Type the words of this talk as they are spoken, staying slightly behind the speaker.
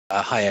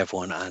Hi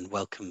everyone, and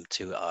welcome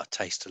to our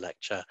taster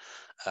lecture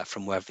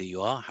from wherever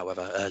you are,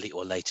 however early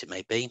or late it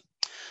may be.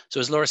 So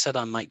as Laura said,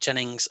 I'm Mike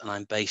Jennings and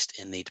I'm based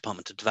in the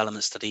Department of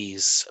Development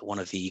Studies, one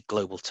of the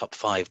global top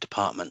 5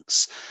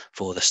 departments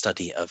for the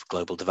study of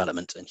global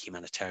development and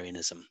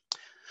humanitarianism.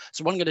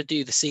 So what I'm going to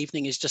do this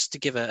evening is just to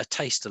give a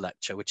taster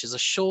lecture, which is a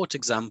short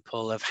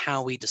example of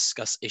how we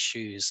discuss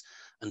issues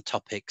and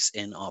topics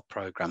in our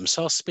program.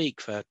 So I'll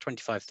speak for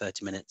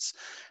 25-30 minutes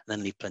and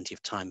then leave plenty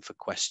of time for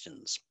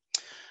questions.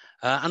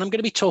 And I'm going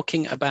to be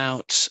talking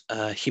about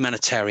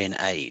humanitarian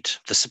aid,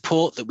 the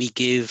support that we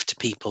give to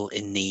people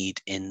in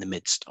need in the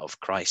midst of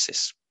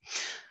crisis.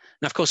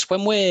 Now, of course,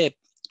 when we're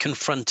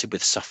confronted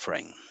with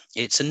suffering,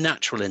 it's a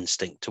natural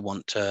instinct to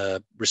want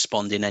to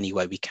respond in any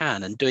way we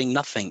can, and doing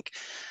nothing,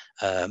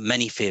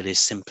 many feel, is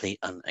simply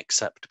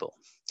unacceptable.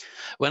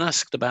 When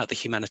asked about the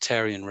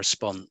humanitarian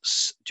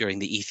response during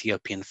the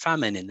Ethiopian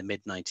famine in the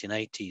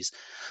mid-1980s,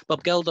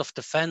 Bob Geldof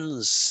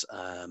defends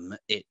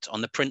it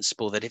on the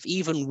principle that if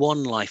even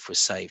one life was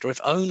saved, or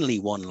if only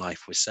one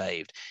life was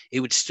saved, it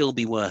would still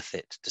be worth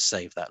it to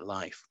save that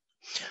life.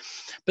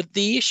 But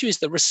the issue is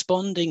that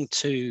responding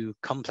to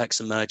complex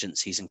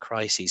emergencies and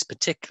crises,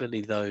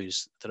 particularly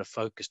those that are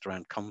focused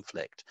around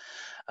conflict,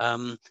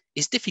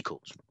 is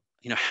difficult.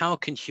 How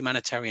can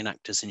humanitarian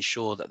actors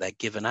ensure that they're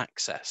given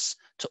access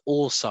to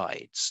all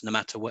sides, no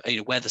matter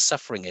where the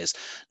suffering is,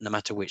 no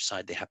matter which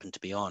side they happen to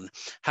be on?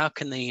 How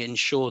can they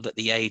ensure that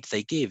the aid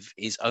they give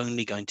is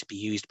only going to be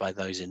used by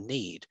those in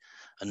need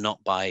and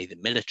not by the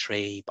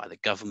military, by the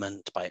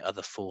government, by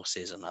other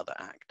forces and other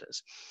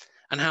actors?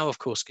 And how, of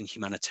course, can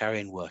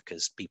humanitarian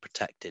workers be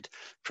protected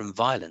from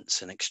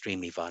violence in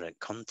extremely violent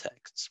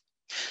contexts?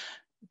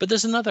 But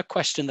there's another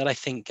question that I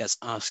think gets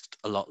asked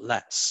a lot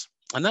less.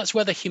 And that's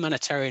whether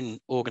humanitarian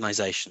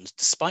organizations,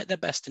 despite their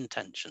best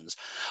intentions,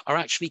 are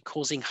actually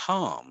causing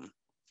harm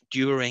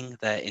during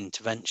their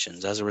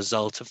interventions as a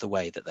result of the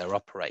way that they're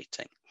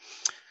operating.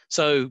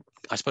 So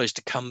I suppose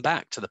to come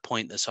back to the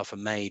point that's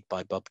often made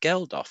by Bob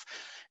Geldof,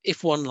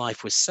 if one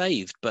life was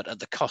saved, but at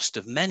the cost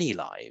of many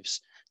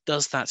lives,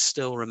 does that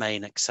still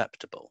remain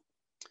acceptable?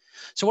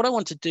 So what I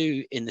want to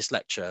do in this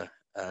lecture,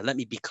 let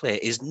me be clear,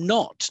 is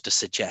not to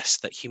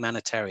suggest that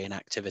humanitarian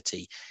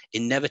activity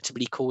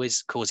inevitably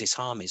causes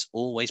harm, is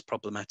always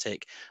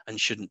problematic and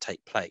shouldn't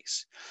take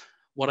place.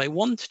 What I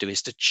want to do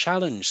is to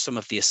challenge some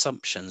of the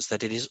assumptions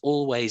that it is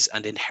always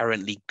and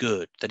inherently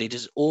good, that it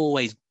is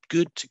always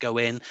good to go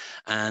in,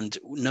 and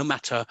no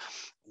matter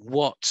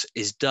what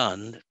is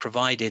done,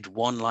 provided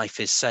one life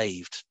is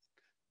saved,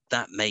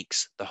 that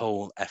makes the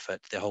whole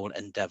effort, the whole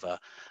endeavor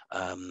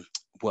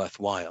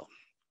worthwhile.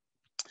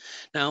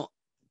 Now,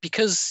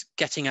 because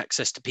getting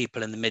access to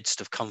people in the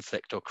midst of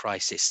conflict or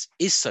crisis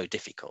is so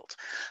difficult,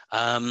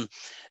 a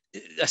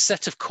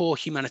set of core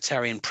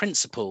humanitarian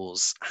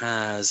principles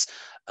has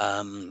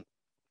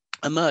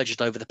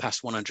emerged over the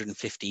past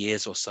 150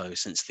 years or so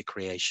since the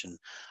creation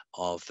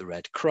of the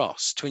Red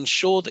Cross to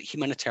ensure that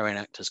humanitarian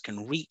actors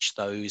can reach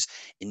those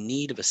in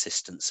need of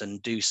assistance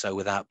and do so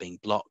without being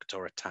blocked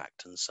or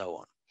attacked and so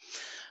on.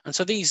 And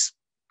so these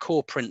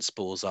core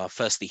principles are,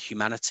 firstly,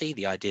 humanity,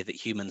 the idea that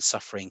human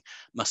suffering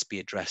must be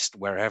addressed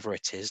wherever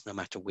it is, no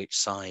matter which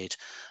side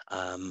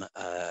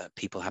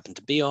people happen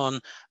to be on.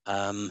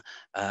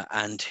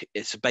 And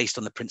it's based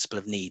on the principle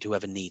of need.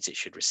 Whoever needs it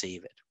should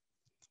receive it.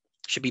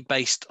 It should be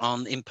based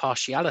on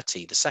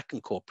impartiality, the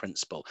second core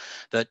principle,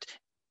 that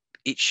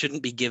it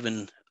shouldn't be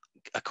given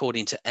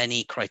according to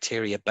any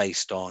criteria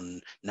based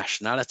on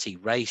nationality,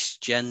 race,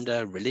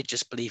 gender,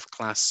 religious belief,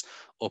 class,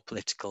 or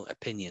political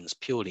opinions,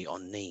 purely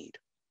on need.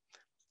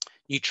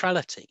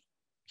 Neutrality.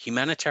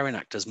 Humanitarian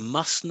actors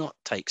must not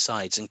take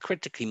sides, and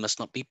critically must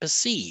not be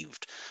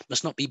perceived,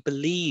 must not be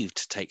believed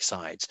to take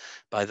sides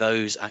by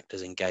those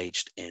actors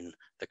engaged in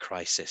the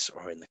crisis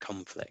or in the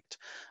conflict.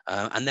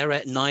 And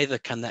neither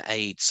can their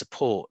aid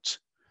support,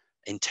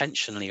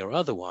 intentionally or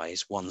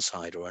otherwise, one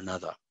side or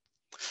another.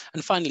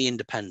 And finally,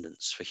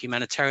 independence. For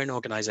humanitarian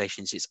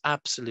organizations, it's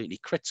absolutely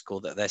critical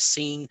that they're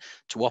seen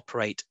to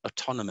operate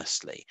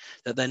autonomously,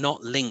 that they're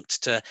not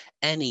linked to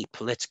any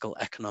political,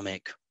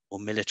 economic, or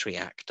military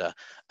actor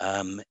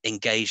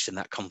engaged in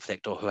that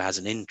conflict or who has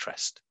an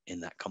interest in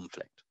that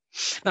conflict.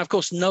 Now, of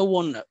course, no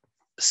one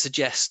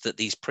suggests that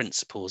these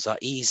principles are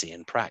easy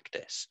in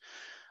practice,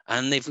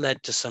 and they've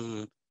led to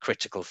some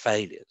critical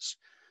failures.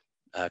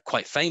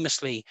 Quite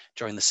famously,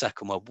 during the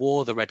Second World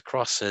War, the Red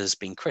Cross has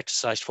been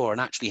criticized for and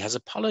actually has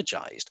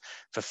apologized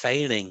for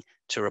failing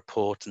to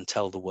report and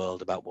tell the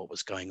world about what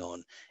was going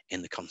on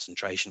in the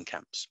concentration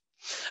camps.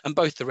 And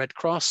both the Red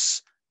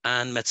Cross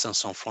and Médecins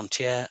Sans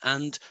Frontières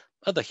and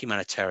other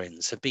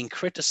humanitarians have been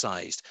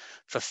criticized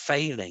for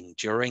failing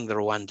during the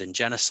Rwandan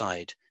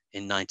genocide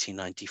in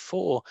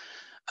 1994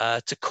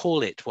 to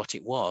call it what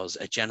it was,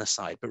 a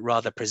genocide, but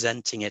rather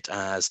presenting it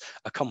as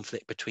a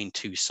conflict between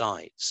two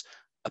sides,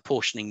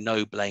 apportioning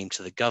no blame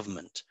to the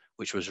government,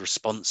 which was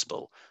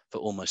responsible for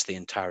almost the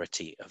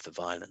entirety of the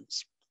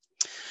violence.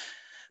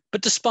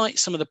 But despite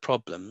some of the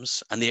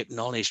problems and the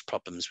acknowledged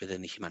problems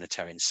within the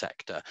humanitarian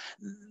sector,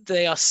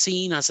 they are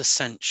seen as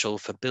essential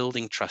for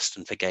building trust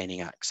and for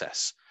gaining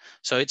access.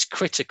 So it's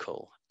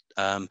critical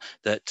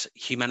that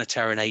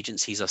humanitarian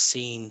agencies are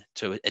seen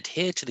to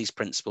adhere to these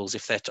principles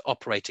if they're to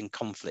operate in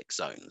conflict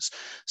zones.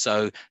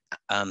 So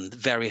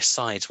various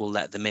sides will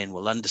let them in,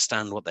 will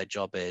understand what their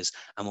job is,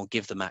 and will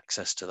give them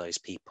access to those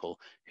people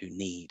who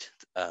need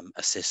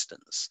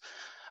assistance.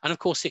 And of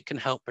course, it can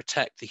help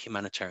protect the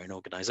humanitarian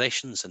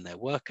organizations and their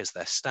workers,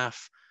 their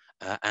staff,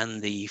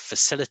 and the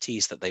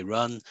facilities that they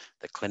run,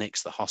 the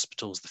clinics, the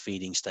hospitals, the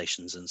feeding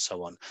stations, and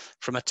so on,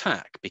 from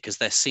attack, because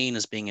they're seen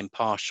as being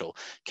impartial,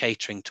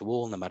 catering to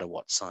all, no matter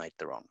what side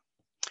they're on.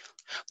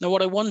 Now,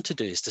 what I want to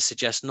do is to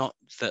suggest not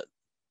that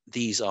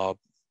these are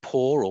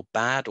poor or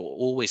bad or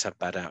always have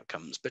bad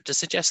outcomes, but to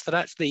suggest that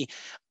actually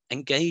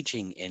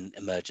engaging in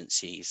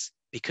emergencies,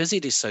 because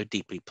it is so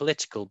deeply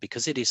political,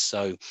 because it is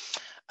so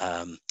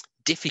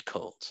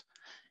difficult,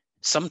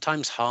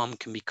 sometimes harm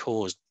can be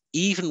caused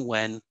even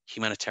when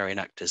humanitarian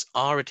actors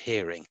are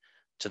adhering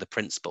to the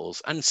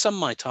principles. And some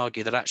might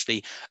argue that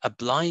actually a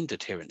blind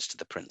adherence to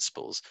the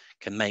principles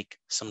can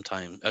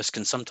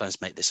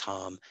sometimes make this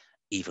harm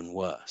even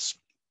worse.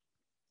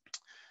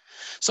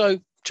 So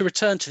to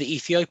return to the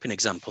Ethiopian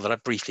example that I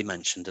briefly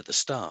mentioned at the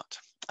start,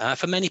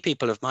 for many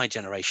people of my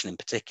generation in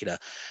particular,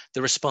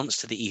 the response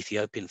to the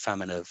Ethiopian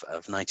famine of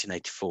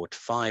 1984 to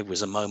 5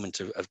 was a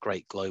moment of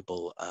great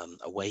global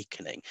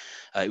awakening.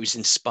 It was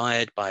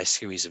inspired by a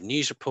series of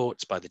news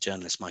reports by the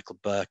journalist Michael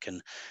Burke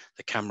and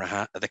the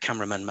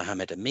cameraman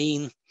Mohammed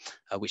Amin,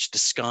 which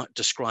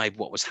described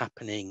what was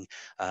happening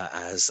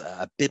as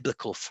a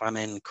biblical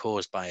famine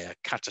caused by a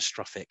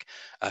catastrophic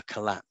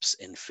collapse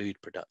in food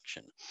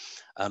production.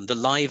 The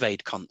Live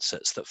Aid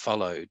concerts that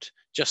followed,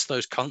 just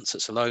those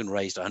concerts alone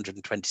raised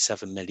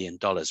 $127 million,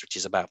 which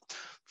is about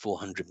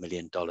 $400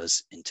 million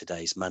in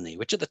today's money,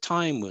 which at the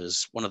time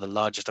was one of the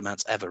largest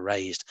amounts ever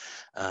raised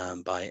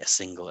by a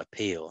single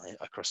appeal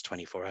across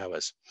 24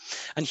 hours.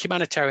 And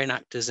humanitarian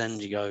actors,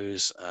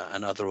 NGOs,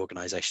 and other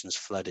organizations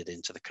flooded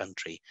into the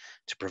country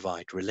to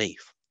provide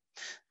relief.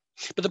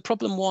 But the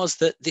problem was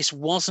that this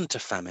wasn't a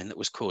famine that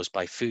was caused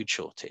by food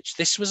shortage.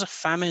 This was a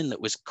famine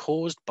that was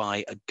caused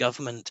by a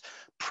government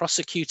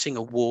prosecuting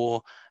a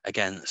war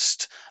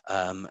against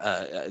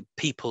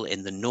people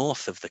in the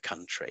north of the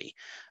country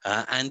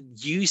and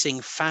using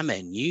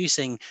famine,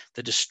 using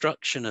the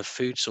destruction of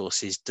food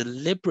sources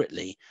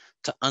deliberately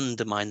to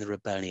undermine the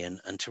rebellion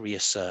and to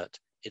reassert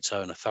its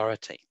own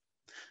authority.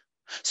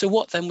 So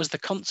what then was the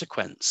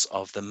consequence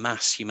of the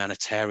mass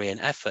humanitarian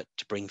effort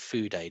to bring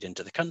food aid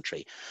into the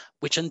country,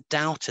 which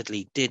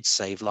undoubtedly did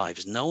save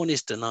lives? No one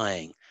is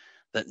denying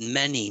that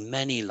many,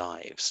 many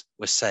lives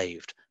were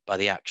saved by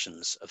the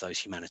actions of those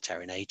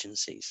humanitarian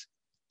agencies.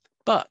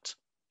 But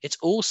it's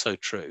also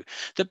true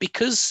that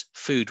because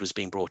food was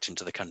being brought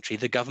into the country,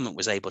 the government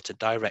was able to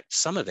direct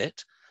some of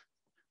its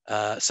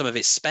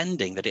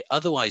spending that it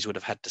otherwise would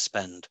have had to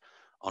spend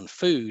on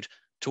food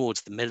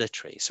towards the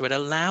military. So it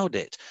allowed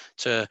it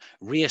to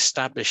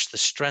re-establish the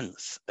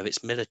strength of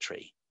its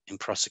military in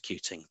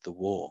prosecuting the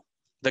war.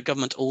 The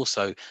government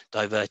also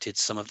diverted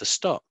some of the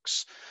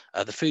stocks,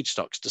 the food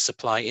stocks, to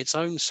supply its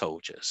own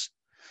soldiers.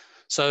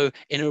 So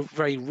in a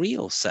very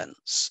real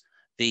sense,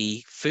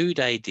 the food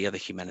aid, the other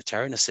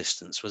humanitarian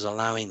assistance, was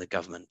allowing the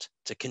government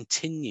to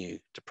continue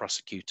to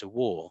prosecute a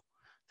war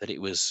that it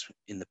was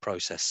in the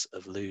process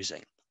of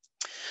losing.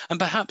 And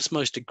perhaps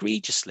most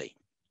egregiously,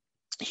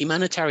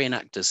 humanitarian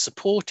actors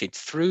supported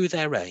through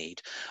their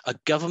aid a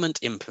government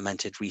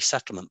implemented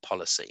resettlement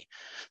policy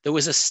that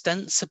was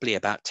ostensibly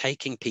about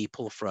taking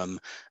people from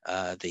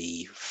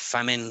the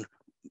famine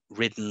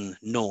ridden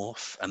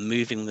north and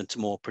moving them to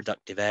more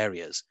productive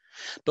areas,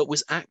 but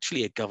was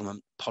actually a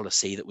government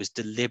policy that was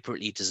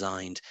deliberately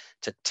designed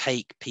to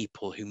take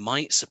people who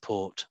might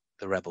support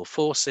the rebel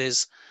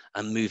forces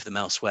and move them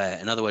elsewhere.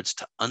 In other words,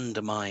 to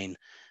undermine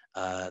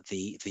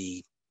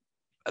the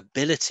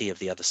ability of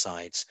the other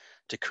sides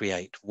to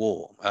create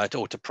war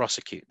or to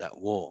prosecute that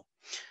war.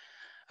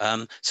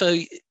 So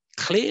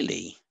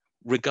clearly,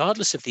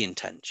 regardless of the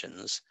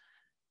intentions,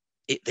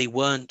 they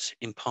weren't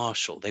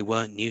impartial, they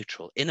weren't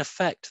neutral. In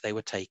effect, they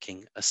were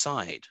taking a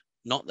side.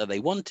 Not that they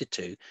wanted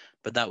to,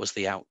 but that was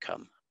the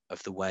outcome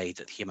of the way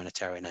that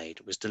humanitarian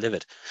aid was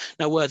delivered.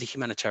 Now, were the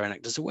humanitarian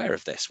actors aware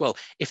of this? Well,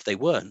 if they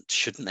weren't,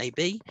 shouldn't they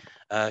be?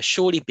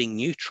 Surely being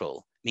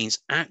neutral means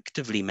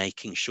actively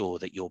making sure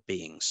that you're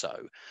being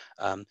so.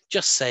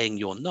 Just saying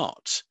you're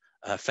not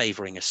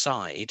favouring a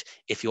side,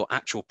 if your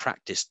actual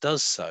practice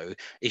does so,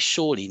 is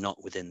surely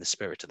not within the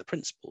spirit of the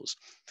principles.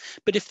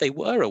 But if they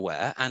were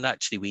aware, and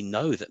actually we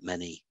know that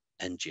many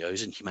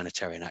NGOs and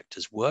humanitarian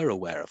actors were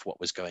aware of what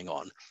was going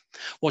on,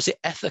 was it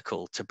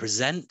ethical to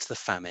present the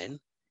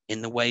famine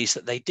in the ways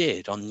that they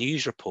did on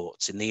news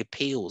reports, in the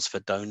appeals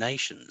for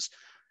donations?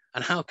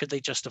 And how could they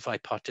justify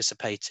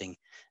participating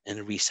in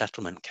a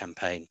resettlement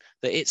campaign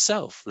that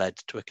itself led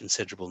to a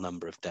considerable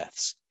number of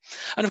deaths?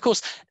 And of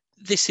course,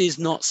 this is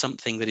not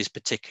something that is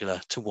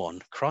particular to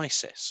one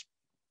crisis.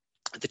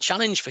 The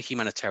challenge for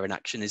humanitarian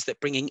action is that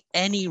bringing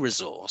any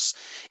resource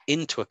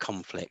into a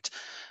conflict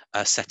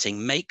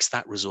setting makes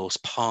that resource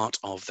part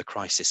of the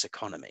crisis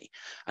economy.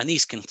 And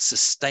these can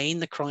sustain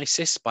the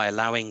crisis by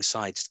allowing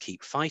sides to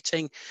keep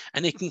fighting,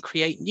 and it can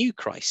create new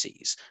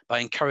crises by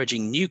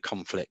encouraging new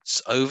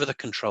conflicts over the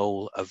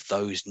control of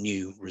those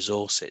new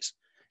resources.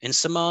 In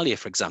Somalia,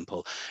 for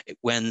example,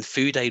 when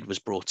food aid was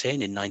brought in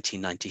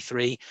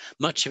 1993,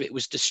 much of it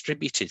was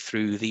distributed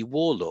through the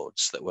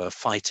warlords that were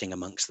fighting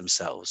amongst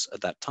themselves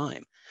at that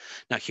time.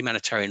 Now,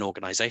 humanitarian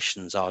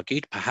organizations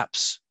argued,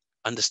 perhaps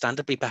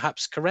understandably,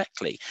 perhaps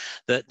correctly,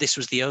 that this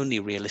was the only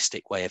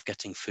realistic way of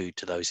getting food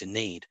to those in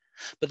need.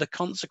 But the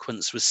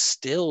consequence was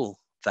still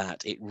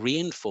that it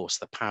reinforced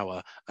the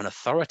power and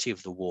authority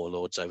of the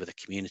warlords over the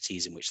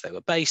communities in which they were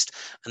based,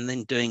 and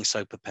then doing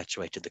so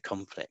perpetuated the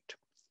conflict.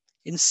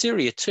 In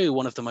Syria, too,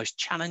 one of the most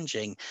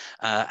challenging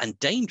and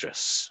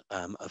dangerous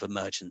of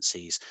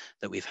emergencies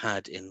that we've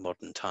had in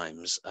modern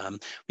times,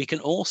 we can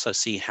also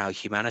see how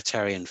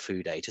humanitarian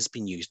food aid has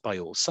been used by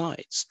all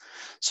sides.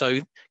 So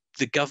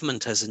the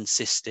government has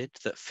insisted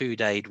that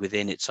food aid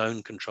within its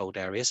own controlled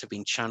areas have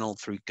been channeled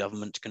through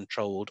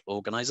government-controlled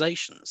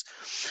organizations.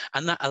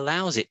 And that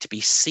allows it to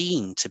be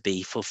seen to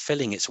be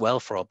fulfilling its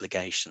welfare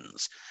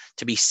obligations,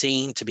 to be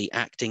seen to be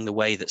acting the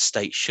way that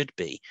states should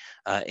be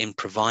in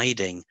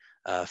providing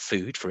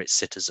food for its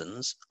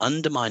citizens,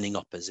 undermining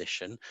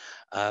opposition,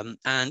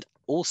 and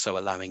also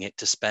allowing it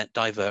to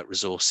divert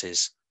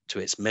resources to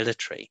its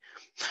military.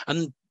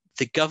 And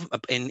the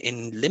government,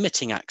 in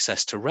limiting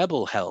access to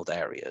rebel-held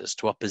areas,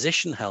 to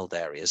opposition-held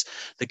areas,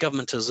 the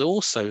government has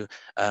also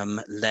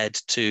led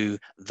to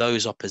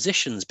those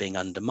oppositions being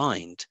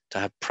undermined, to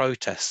have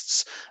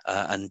protests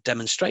and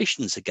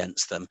demonstrations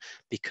against them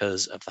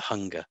because of the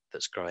hunger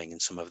that's growing in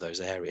some of those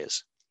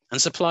areas.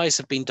 And supplies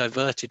have been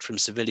diverted from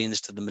civilians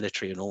to the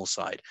military on all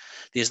sides.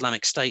 The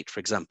Islamic State, for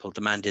example,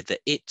 demanded that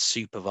it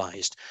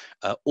supervised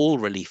all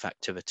relief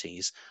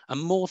activities.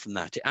 And more than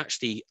that, it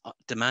actually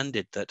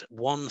demanded that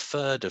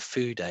 1/3 of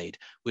food aid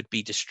would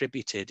be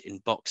distributed in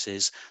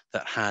boxes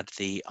that had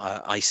the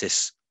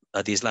ISIS,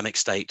 the Islamic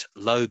State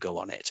logo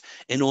on it,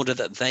 in order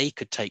that they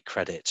could take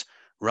credit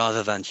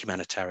rather than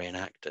humanitarian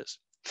actors.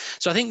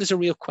 So I think there's a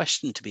real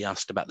question to be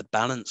asked about the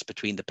balance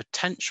between the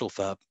potential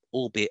for,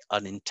 albeit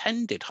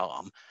unintended,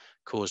 harm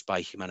caused by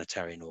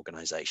humanitarian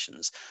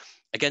organizations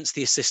against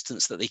the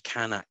assistance that they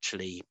can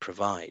actually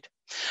provide.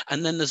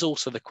 And then there's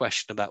also the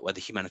question about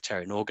whether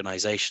humanitarian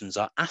organizations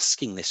are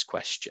asking this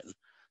question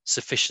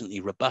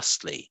sufficiently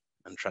robustly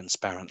and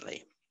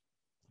transparently.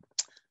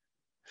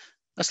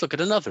 Let's look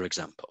at another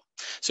example.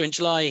 So in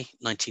July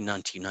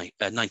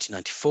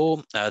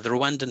 1994, the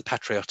Rwandan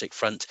Patriotic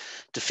Front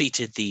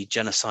defeated the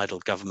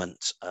genocidal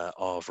government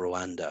of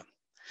Rwanda.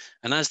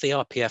 And as the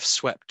RPF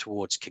swept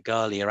towards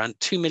Kigali, around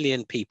 2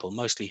 million people,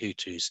 mostly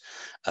Hutus,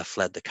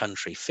 fled the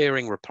country,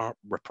 fearing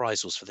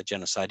reprisals for the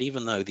genocide,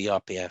 even though the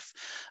RPF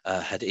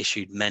had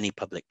issued many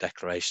public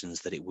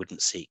declarations that it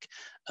wouldn't seek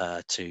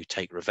to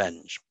take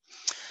revenge.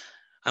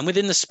 And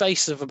within the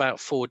space of about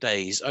 4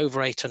 days,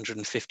 over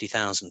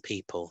 850,000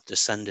 people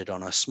descended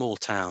on a small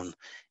town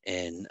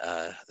in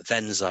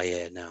then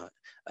Zaire, now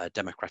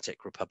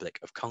Democratic Republic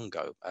of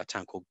Congo, a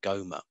town called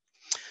Goma.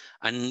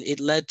 And it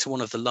led to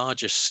one of the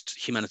largest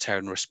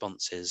humanitarian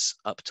responses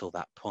up till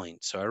that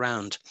point. So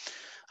around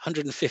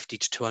 150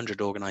 to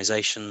 200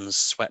 organizations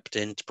swept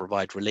in to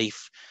provide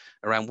relief.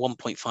 Around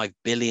 $1.5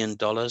 billion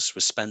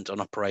was spent on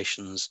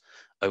operations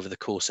over the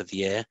course of the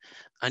year.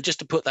 And just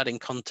to put that in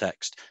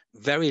context,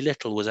 very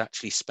little was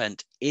actually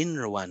spent in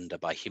Rwanda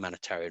by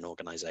humanitarian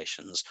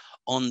organizations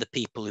on the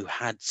people who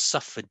had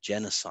suffered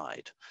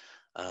genocide.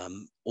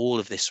 All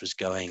of this was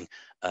going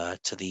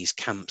to these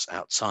camps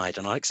outside,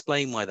 and I'll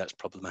explain why that's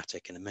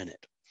problematic in a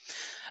minute.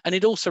 And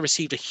it also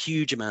received a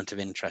huge amount of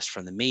interest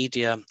from the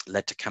media,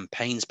 led to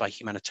campaigns by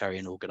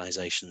humanitarian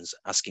organizations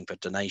asking for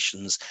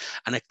donations,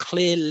 and a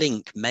clear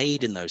link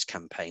made in those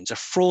campaigns, a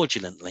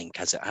fraudulent link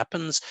as it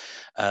happens,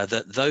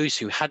 that those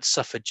who had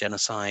suffered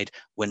genocide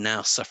were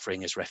now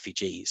suffering as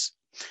refugees.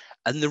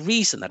 And the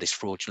reason that is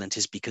fraudulent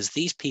is because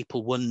these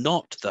people were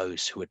not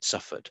those who had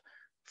suffered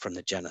from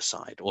the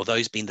genocide, or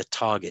those being the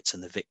targets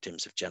and the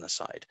victims of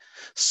genocide.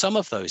 Some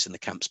of those in the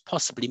camps,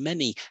 possibly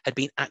many, had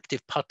been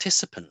active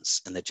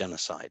participants in the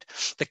genocide.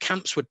 The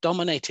camps were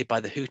dominated by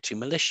the Hutu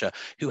militia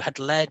who had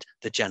led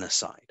the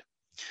genocide.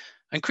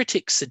 And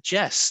critics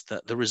suggest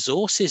that the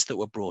resources that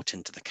were brought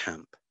into the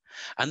camp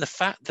and the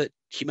fact that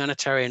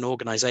humanitarian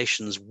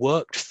organizations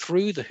worked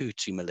through the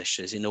Hutu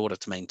militias in order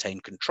to maintain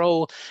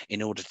control,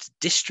 in order to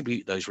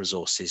distribute those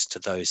resources to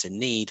those in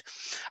need,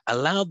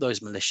 allowed those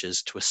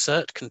militias to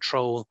assert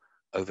control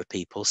over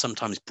people,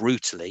 sometimes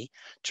brutally,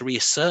 to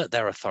reassert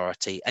their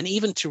authority, and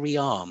even to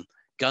rearm.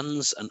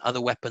 Guns and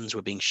other weapons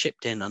were being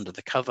shipped in under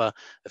the cover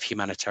of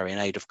humanitarian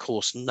aid. Of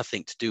course,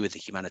 nothing to do with the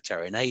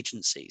humanitarian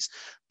agencies,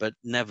 but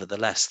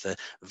nevertheless, the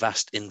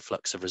vast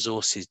influx of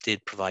resources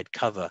did provide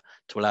cover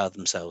to allow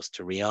themselves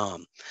to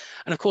rearm.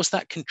 And of course,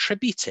 that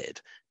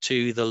contributed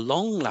to the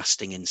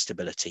long-lasting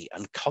instability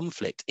and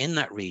conflict in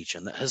that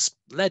region that has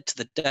led to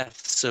the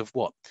deaths of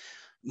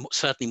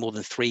certainly more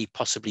than 3,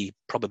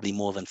 probably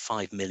more than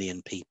 5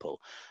 million people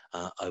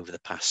over the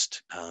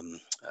past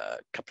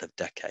couple of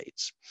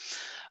decades.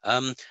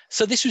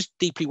 So this was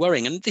deeply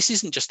worrying, and this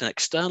isn't just an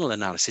external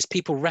analysis.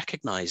 People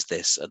recognized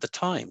this at the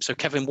time. So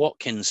Kevin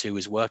Watkins, who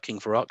was working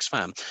for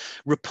Oxfam,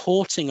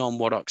 reporting on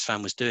what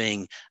Oxfam was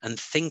doing and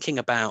thinking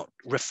about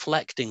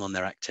reflecting on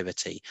their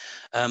activity,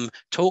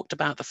 talked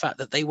about the fact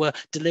that they were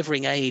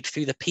delivering aid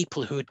through the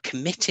people who had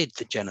committed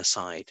the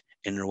genocide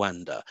in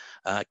Rwanda,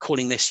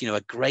 calling this,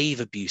 a grave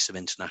abuse of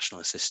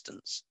international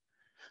assistance.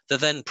 The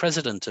then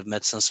president of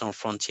Médecins Sans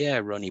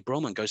Frontières, Ronnie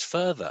Broman, goes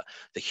further.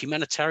 The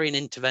humanitarian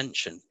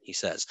intervention, he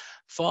says,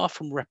 far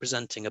from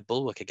representing a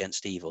bulwark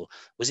against evil,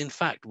 was in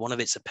fact one of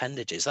its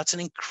appendages. That's an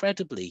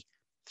incredibly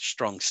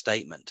strong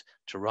statement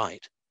to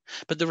write.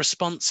 But the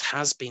response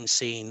has been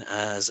seen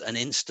as an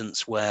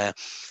instance where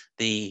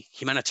the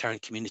humanitarian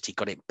community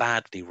got it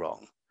badly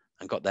wrong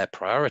and got their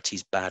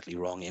priorities badly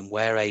wrong in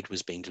where aid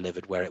was being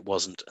delivered, where it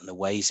wasn't, and the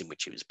ways in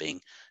which it was being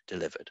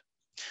delivered.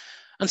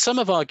 And some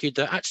have argued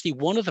that actually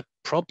one of the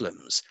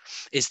problems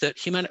is that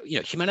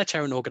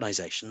humanitarian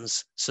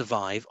organizations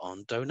survive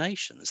on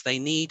donations. They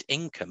need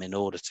income in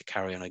order to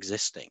carry on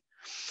existing.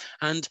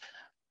 And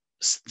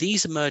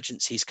these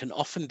emergencies can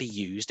often be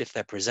used, if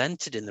they're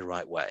presented in the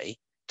right way,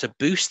 to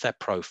boost their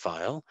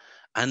profile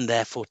and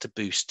therefore to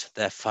boost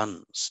their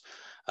funds.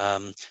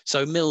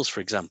 So Mills, for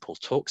example,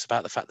 talks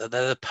about the fact that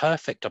they're the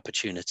perfect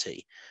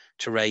opportunity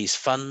to raise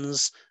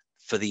funds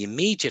for the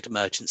immediate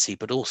emergency,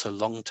 but also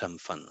long-term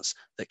funds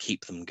that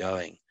keep them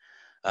going.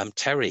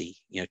 Terry,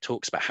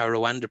 talks about how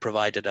Rwanda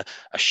provided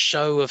a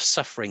show of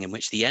suffering in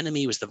which the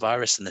enemy was the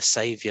virus and the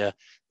savior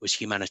was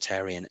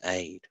humanitarian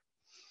aid.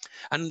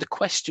 And the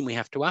question we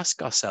have to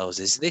ask ourselves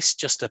is this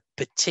just a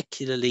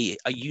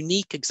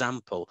unique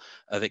example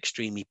of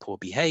extremely poor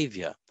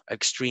behavior,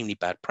 extremely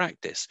bad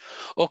practice?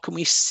 Or can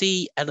we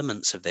see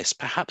elements of this,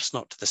 perhaps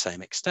not to the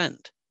same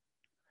extent,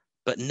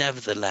 but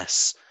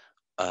nevertheless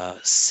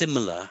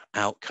similar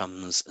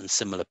outcomes and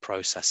similar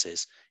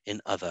processes in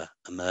other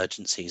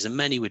emergencies? And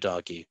many would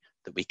argue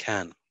that we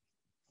can.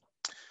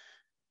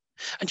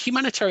 And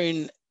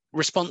humanitarian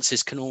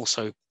responses can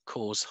also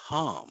cause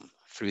harm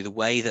through the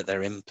way that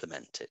they're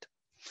implemented.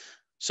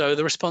 So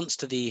the response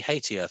to the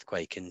Haiti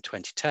earthquake in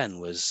 2010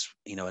 was,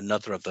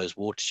 another of those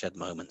watershed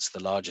moments,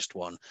 the largest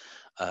one,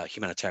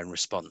 humanitarian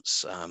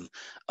response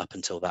up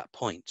until that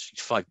point.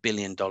 $5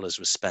 billion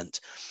was spent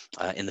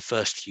in the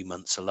first few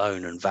months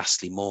alone, and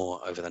vastly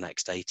more over the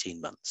next 18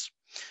 months.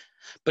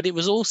 But it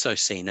was also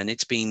seen, and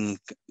it's been,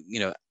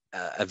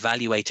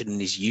 evaluated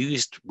and is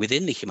used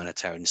within the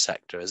humanitarian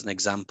sector as an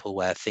example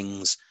where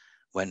things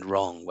went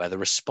wrong, where the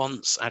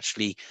response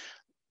actually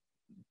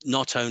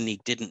not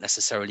only didn't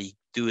necessarily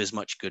do as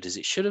much good as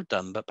it should have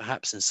done, but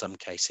perhaps in some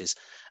cases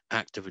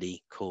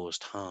actively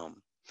caused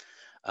harm.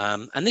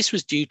 And this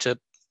was due to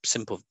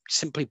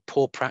simply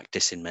poor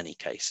practice in many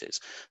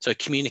cases. So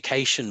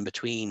communication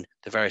between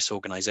the various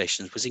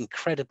organizations was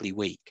incredibly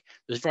weak.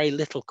 There was very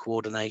little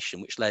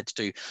coordination, which led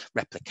to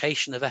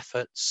replication of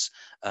efforts,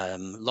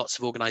 lots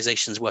of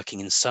organizations working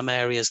in some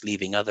areas,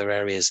 leaving other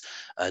areas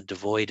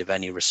devoid of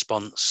any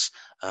response,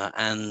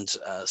 and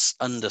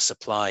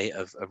undersupply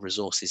of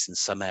resources in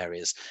some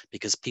areas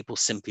because people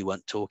simply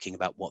weren't talking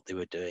about what they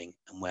were doing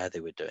and where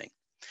they were doing.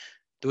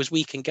 There was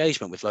weak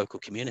engagement with local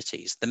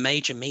communities. The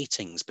major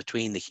meetings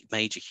between the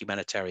major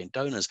humanitarian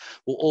donors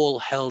were all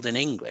held in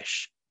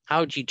English.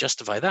 How do you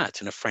justify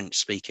that in a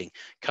French-speaking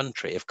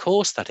country? Of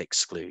course, that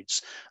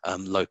excludes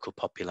local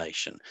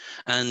population.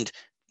 And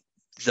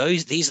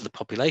these are the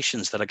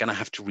populations that are going to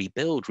have to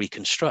rebuild,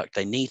 reconstruct.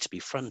 They need to be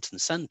front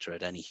and center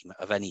at any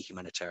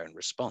humanitarian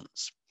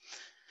response.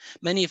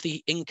 Many of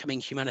the incoming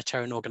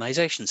humanitarian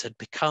organizations had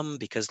become,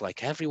 because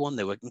like everyone,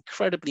 they were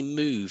incredibly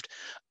moved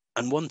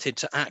and wanted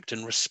to act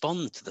and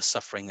respond to the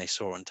suffering they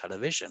saw on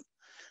television.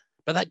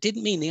 But that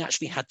didn't mean they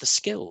actually had the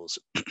skills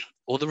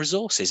or the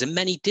resources. And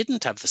many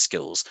didn't have the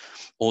skills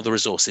or the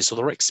resources or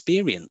the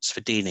experience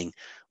for dealing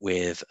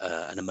with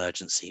an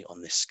emergency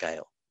on this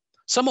scale.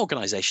 Some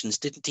organizations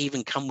didn't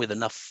even come with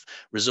enough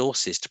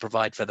resources to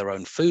provide for their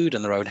own food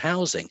and their own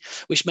housing,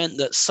 which meant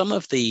that some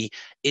of the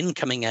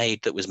incoming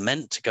aid that was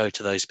meant to go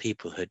to those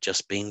people who had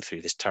just been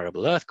through this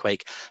terrible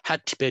earthquake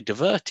had to be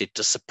diverted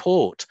to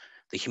support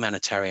the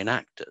humanitarian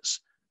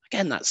actors.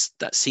 Again,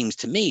 that seems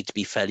to me to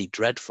be fairly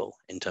dreadful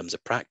in terms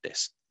of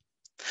practice.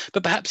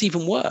 But perhaps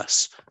even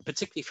worse,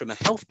 particularly from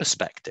a health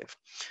perspective,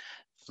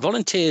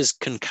 volunteers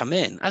can come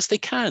in, as they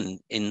can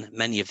in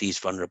many of these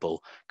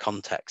vulnerable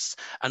contexts,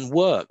 and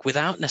work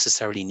without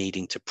necessarily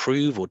needing to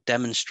prove or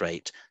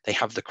demonstrate they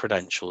have the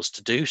credentials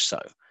to do so.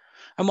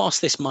 And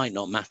whilst this might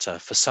not matter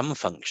for some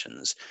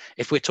functions,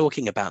 if we're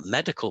talking about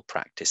medical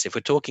practice, if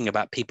we're talking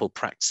about people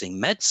practicing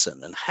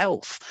medicine and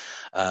health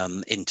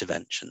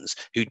interventions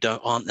who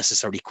aren't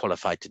necessarily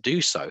qualified to do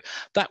so,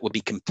 that would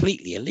be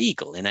completely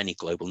illegal in any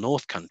global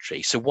north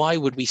country. So why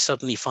would we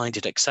suddenly find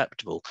it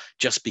acceptable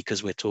just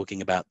because we're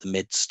talking about the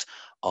midst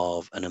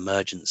of an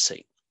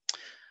emergency?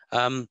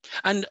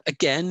 And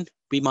again,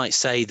 we might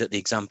say that the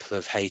example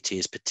of Haiti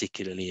is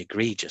particularly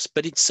egregious,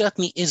 but it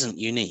certainly isn't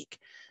unique.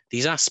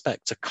 These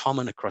aspects are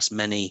common across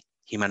many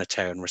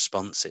humanitarian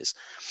responses.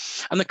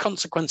 And the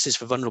consequences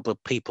for vulnerable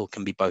people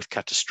can be both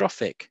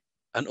catastrophic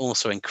and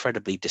also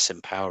incredibly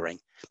disempowering.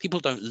 People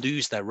don't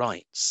lose their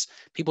rights.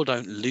 People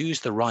don't lose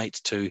the right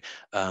to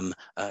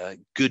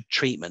good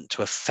treatment,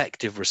 to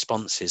effective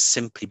responses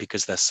simply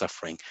because they're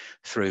suffering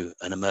through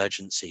an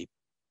emergency.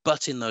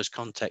 But in those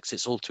contexts,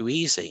 it's all too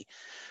easy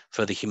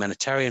for the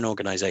humanitarian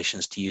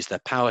organizations to use their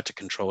power to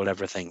control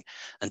everything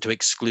and to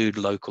exclude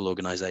local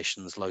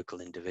organizations,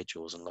 local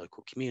individuals, and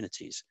local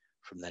communities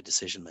from their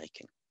decision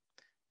making.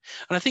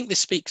 And I think this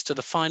speaks to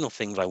the final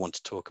thing that I want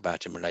to talk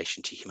about in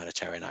relation to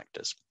humanitarian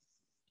actors,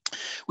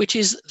 which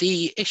is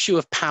the issue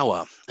of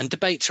power and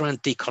debates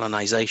around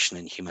decolonization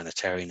in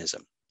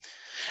humanitarianism,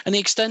 and the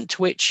extent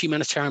to which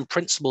humanitarian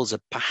principles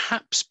are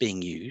perhaps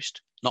being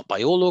used, not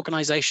by all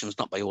organizations,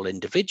 not by all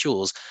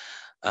individuals,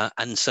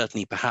 and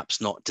certainly perhaps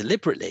not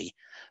deliberately,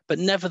 but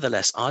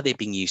nevertheless, are they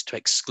being used to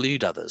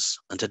exclude others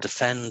and to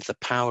defend the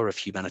power of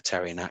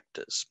humanitarian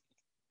actors?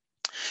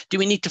 Do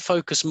we need to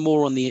focus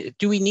more on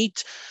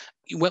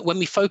when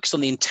we focus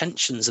on the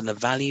intentions and the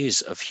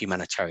values of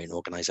humanitarian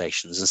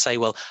organizations and say,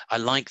 well, I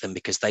like them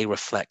because they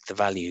reflect the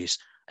values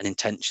and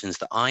intentions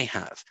that I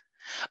have,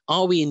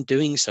 are we in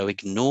doing so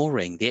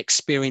ignoring the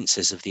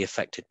experiences of the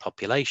affected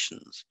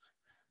populations?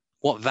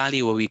 What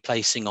value are we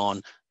placing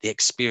on the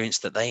experience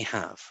that they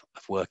have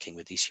of working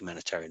with these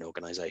humanitarian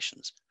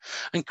organizations?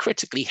 And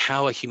critically,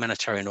 how are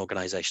humanitarian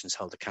organizations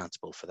held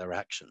accountable for their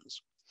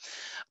actions?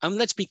 And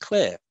let's be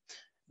clear,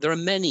 there are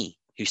many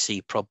who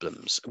see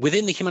problems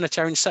within the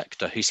humanitarian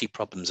sector, who see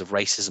problems of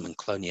racism and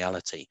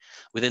coloniality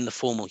within the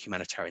formal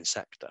humanitarian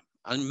sector.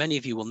 And many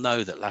of you will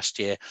know that last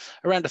year,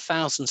 around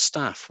 1,000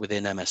 staff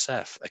within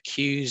MSF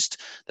accused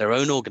their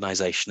own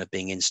organization of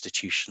being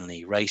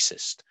institutionally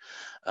racist,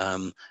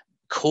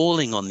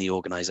 calling on the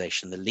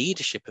organization, the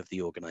leadership of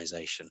the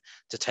organization,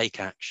 to take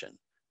action,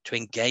 to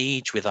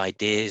engage with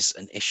ideas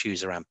and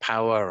issues around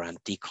power,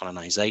 around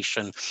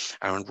decolonization,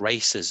 around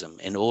racism,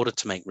 in order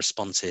to make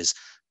responses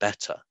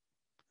better.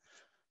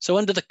 So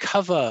under the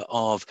cover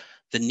of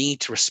the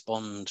need to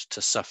respond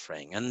to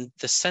suffering and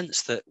the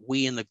sense that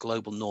we in the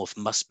global north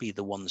must be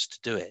the ones to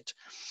do it,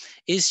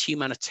 is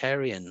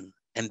humanitarian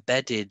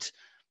embedded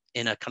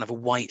in a kind of a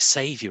white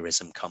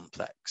saviorism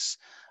complex?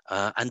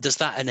 And does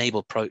that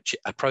enable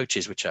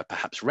approaches which are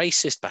perhaps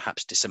racist,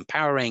 perhaps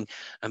disempowering,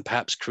 and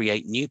perhaps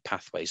create new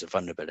pathways of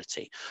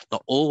vulnerability?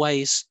 Not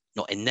always,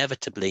 not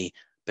inevitably,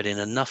 but in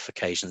enough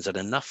occasions at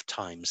enough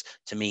times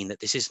to mean that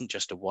this isn't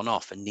just a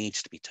one-off and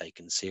needs to be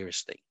taken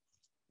seriously.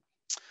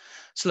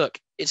 So look,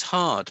 it's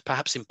hard,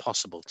 perhaps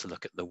impossible, to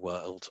look at the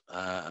world,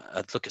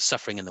 look at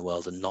suffering in the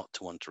world and not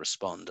to want to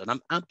respond. And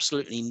I'm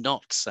absolutely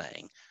not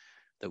saying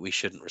that we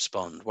shouldn't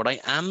respond. What I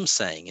am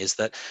saying is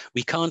that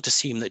we can't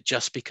assume that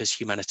just because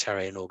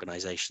humanitarian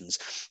organizations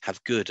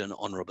have good and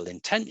honorable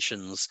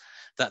intentions,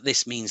 that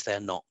this means they're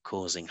not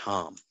causing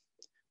harm.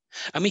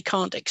 And we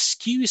can't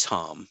excuse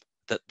harm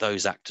that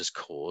those actors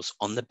cause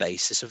on the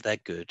basis of their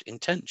good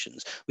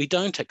intentions. We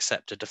don't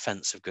accept a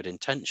defense of good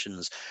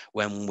intentions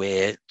when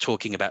we're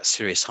talking about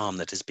serious harm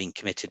that has been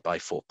committed by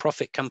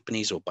for-profit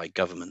companies or by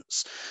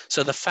governments.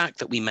 So the fact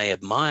that we may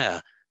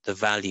admire the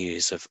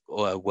values of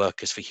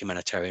workers for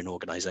humanitarian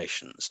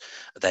organizations,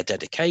 their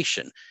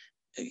dedication,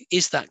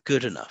 is that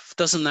good enough?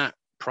 Doesn't that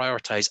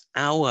prioritize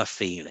our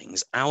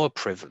feelings, our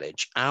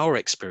privilege, our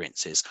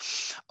experiences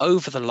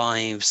over the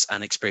lives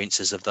and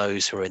experiences of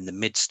those who are in the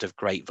midst of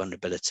great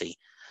vulnerability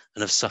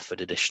and have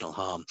suffered additional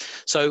harm?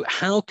 So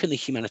how can the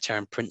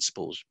humanitarian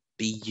principles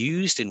be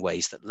used in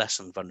ways that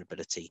lessen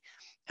vulnerability,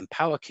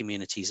 empower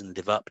communities, and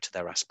live up to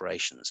their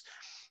aspirations?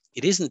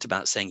 It isn't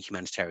about saying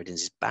humanitarianism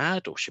is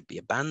bad or should be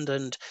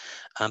abandoned,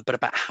 but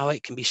about how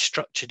it can be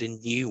structured in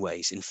new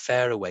ways, in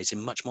fairer ways,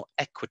 in much more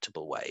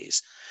equitable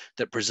ways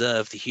that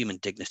preserve the human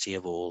dignity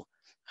of all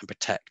and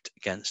protect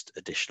against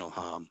additional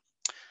harm.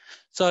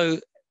 So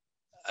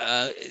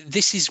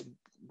this is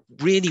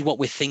really what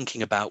we're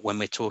thinking about when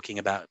we're talking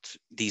about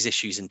these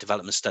issues in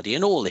development study,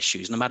 and all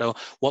issues, no matter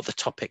what the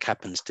topic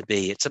happens to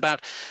be. It's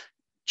about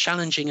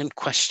challenging and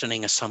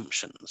questioning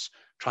assumptions,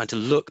 trying to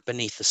look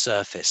beneath the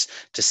surface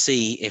to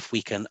see if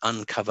we can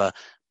uncover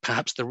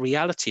perhaps the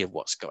reality of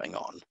what's going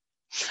on,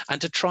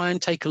 and to try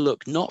and take a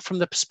look not from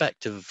the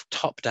perspective of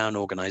top-down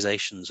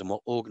organizations and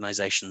what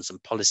organizations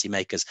and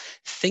policymakers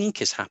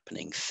think is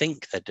happening,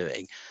 think they're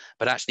doing,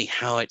 but actually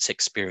how it's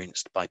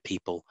experienced by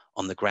people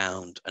on the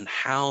ground and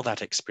how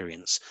that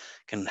experience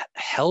can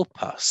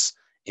help us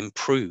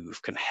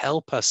improve, can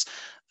help us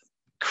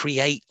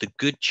create the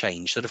good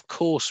change that, of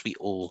course, we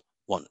all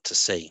want to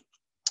see.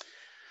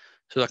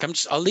 So look,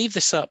 I'll leave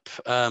this up.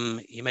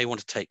 You may want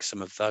to take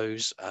some of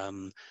those,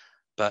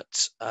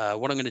 but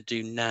what I'm going to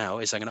do now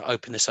is I'm going to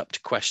open this up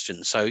to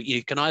questions. So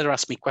you can either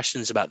ask me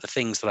questions about the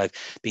things that I've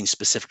been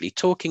specifically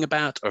talking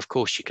about, or of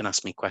course you can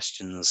ask me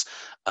questions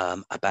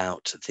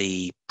about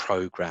the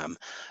program.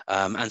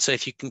 And so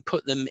if you can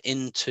put them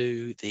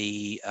into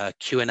the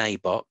Q&A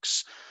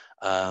box,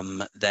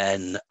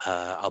 then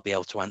I'll be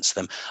able to answer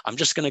them. I'm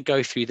just going to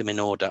go through them in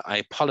order. I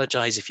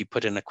apologize if you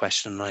put in a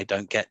question and I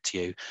don't get to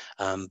you,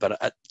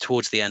 but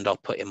towards the end, I'll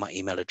put in my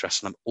email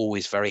address, and I'm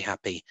always very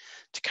happy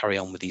to carry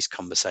on with these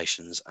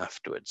conversations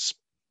afterwards.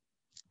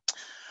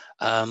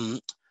 Amana,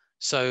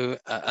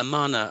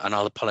 and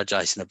I'll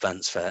apologize in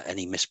advance for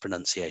any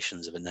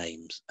mispronunciations of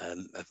names.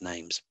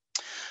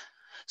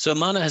 So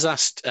Amana has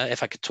asked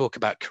if I could talk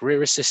about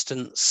career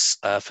assistance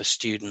for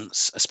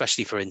students,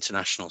 especially for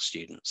international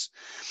students.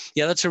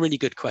 Yeah, that's a really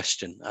good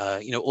question.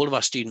 You know, all of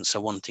our students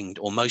are wanting,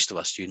 or most of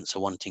our students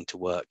are wanting to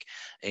work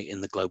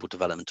in the global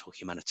development or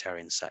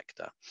humanitarian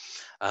sector.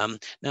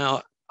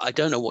 Now, I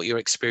don't know what your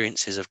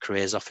experiences of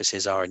careers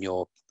offices are in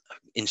your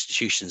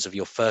institutions of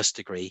your first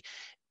degree.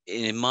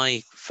 In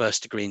my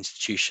first degree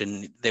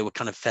institution, they were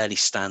kind of fairly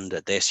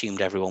standard. They assumed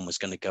everyone was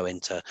going to go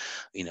into,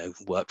 you know,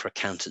 work for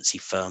accountancy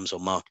firms or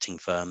marketing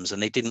firms,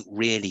 and they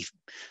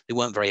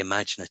weren't very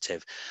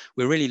imaginative.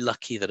 We're really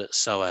lucky that at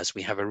SOAS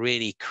we have a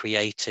really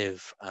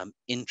creative,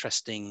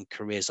 interesting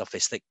careers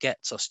office that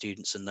gets our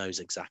students and knows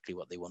exactly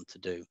what they want to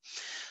do.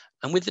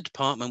 And with the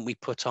department, we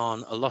put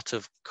on a lot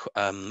of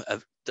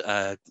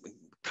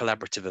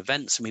collaborative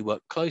events, and we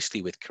work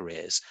closely with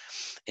careers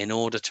in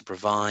order to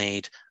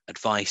provide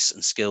advice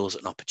and skills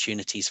and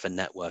opportunities for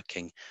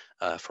networking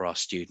for our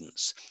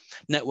students.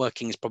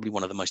 Networking is probably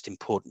one of the most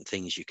important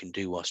things you can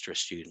do whilst you're a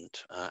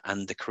student,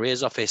 and the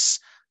careers office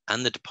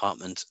and the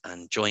department,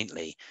 and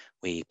jointly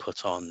we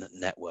put on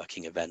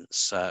networking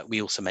events.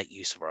 We also make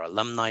use of our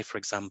alumni, for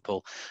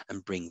example,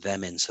 and bring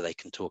them in so they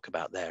can talk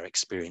about their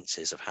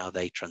experiences of how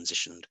they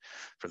transitioned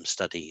from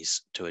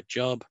studies to a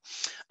job.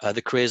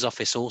 The careers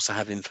office also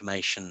have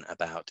information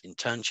about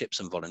internships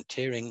and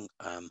volunteering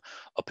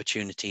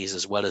opportunities,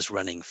 as well as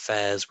running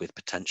fairs with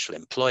potential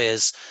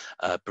employers,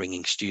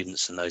 bringing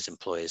students and those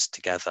employers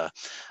together,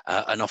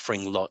 and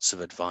offering lots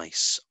of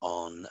advice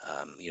on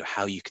you know,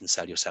 how you can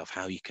sell yourself,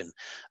 how you can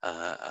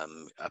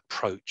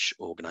approach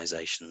organizations.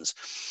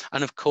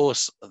 And of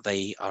course,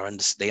 they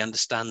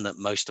understand that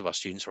most of our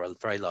students, or a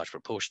very large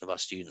proportion of our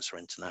students, are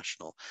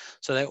international.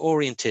 So they're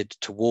oriented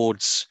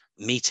towards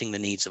meeting the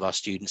needs of our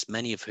students,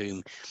 many of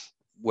whom,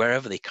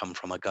 wherever they come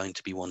from, are going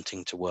to be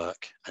wanting to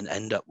work and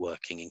end up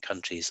working in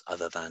countries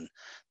other than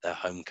their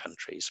home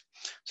countries.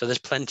 So there's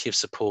plenty of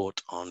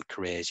support on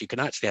careers. You can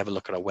actually have a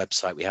look at our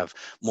website. We have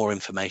more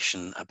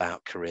information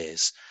about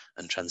careers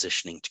and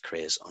transitioning to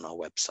careers on our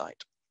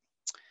website.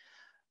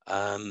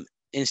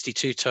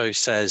 Instituto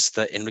says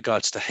that in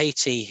regards to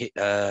Haiti,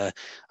 I'd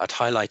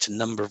highlight a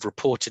number of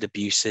reported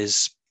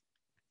abuses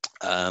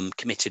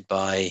committed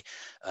by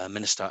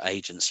minister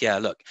agents. Yeah,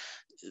 look,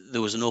 there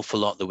was an awful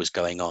lot that was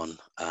going on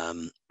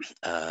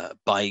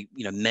by,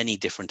 you know, many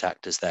different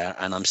actors there,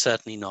 and I'm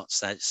certainly not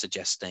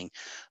suggesting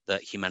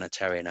that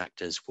humanitarian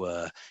actors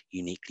were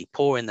uniquely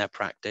poor in their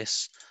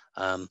practice.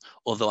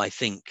 Although I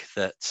think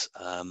that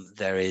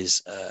there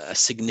is a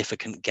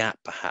significant gap,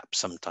 perhaps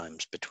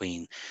sometimes,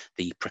 between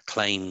the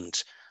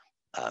proclaimed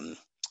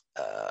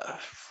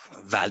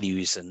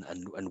values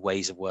and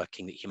ways of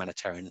working that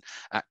humanitarian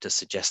actors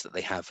suggest that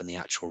they have, and the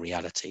actual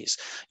realities.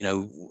 You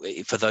know,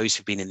 for those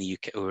who've been in the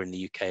UK, or in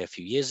the UK a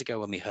few years ago,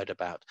 when we heard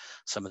about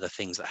some of the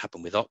things that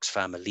happened with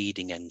Oxfam, a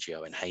leading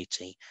NGO in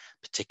Haiti,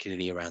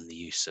 particularly around the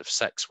use of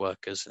sex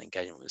workers and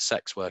engagement with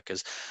sex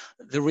workers,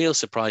 the real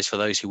surprise for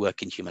those who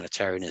work in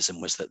humanitarianism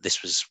was that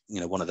this was,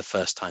 you know, one of the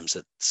first times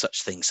that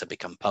such things had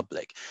become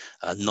public,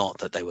 not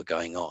that they were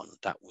going on.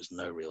 That was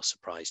no real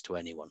surprise to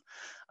anyone.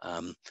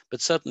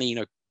 But certainly, you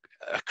know,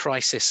 a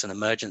crisis and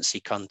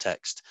emergency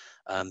context,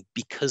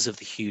 because of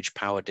the huge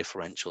power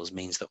differentials,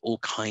 means that all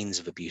kinds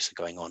of abuse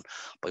are going on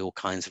by all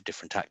kinds of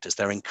different actors.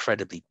 They're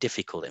incredibly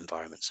difficult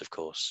environments, of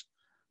course,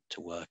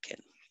 to work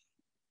in.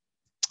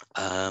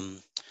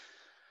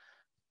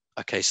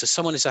 Okay, so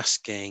someone is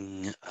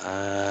asking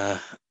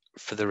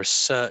for the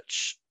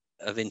research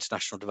of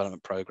international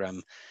development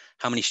program,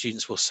 how many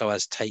students will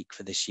SOAS take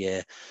for this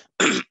year?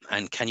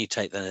 And can you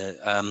take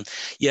the,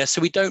 yeah, so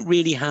we don't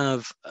really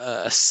have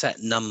a set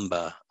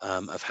number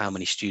of how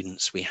many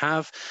students we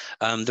have.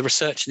 The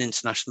research in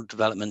international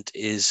development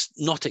is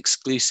not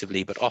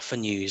exclusively, but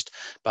often used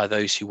by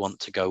those who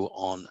want to go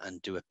on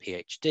and do a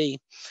PhD.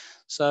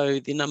 So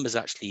the numbers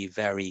actually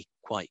vary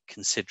quite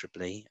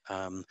considerably.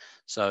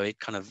 So it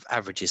kind of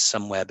averages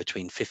somewhere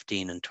between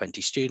 15 and 20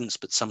 students,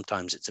 but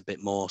sometimes it's a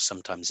bit more,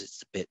 sometimes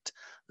it's a bit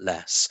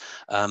less.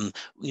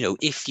 You know,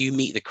 if you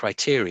meet the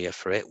criteria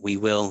for it, we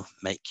will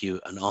make you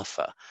an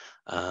offer.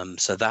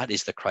 So that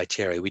is the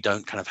criteria. We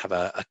don't kind of have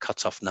a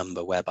cutoff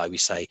number whereby we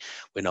say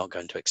we're not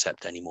going to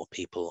accept any more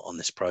people on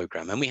this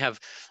program. And we have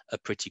a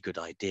pretty good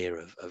idea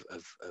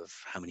of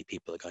how many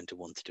people are going to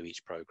want to do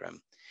each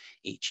program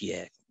each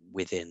year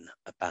within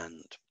a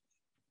band.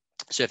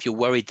 So if you're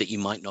worried that you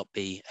might not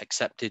be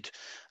accepted,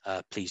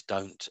 please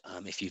don't.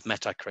 If you've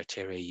met our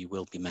criteria, you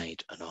will be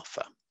made an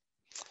offer.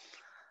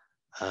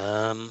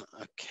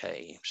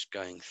 Okay, I'm just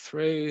going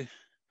through.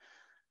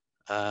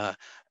 I'm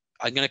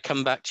going to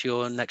come back to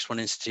your next one,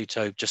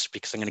 Instituto, just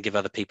because I'm going to give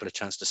other people a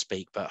chance to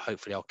speak, but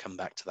hopefully I'll come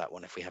back to that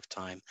one if we have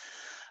time.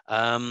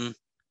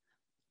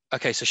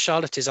 Okay, so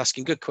Charlotte is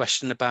asking, good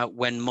question about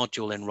when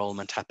module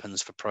enrollment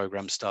happens for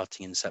programs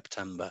starting in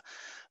September.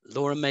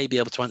 Laura may be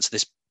able to answer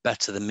this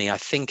better than me. I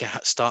think it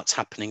starts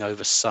happening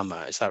over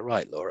summer. Is that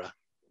right, Laura?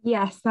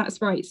 Yes,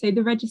 that's right. So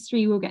the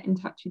registry will get in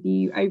touch with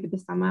you over the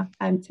summer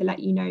to let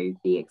you know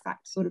the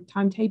exact sort of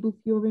timetable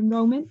for your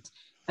enrolment.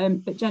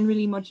 But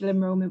generally, module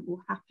enrolment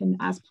will happen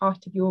as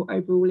part of your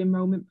overall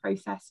enrolment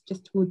process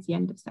just towards the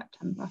end of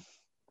September.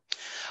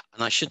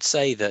 And I should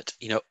say that,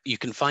 you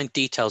can find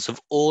details of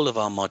all of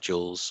our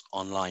modules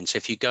online. So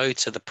if you go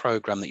to the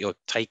program that you're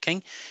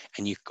taking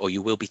and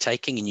you will be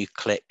taking, and you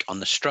click on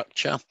the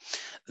structure,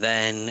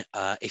 then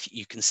if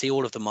you can see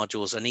all of the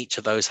modules, and each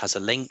of those has a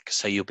link.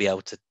 So you'll be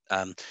able to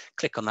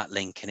click on that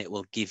link, and it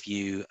will give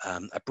you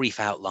a brief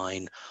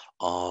outline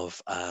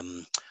of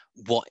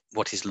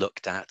what is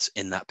looked at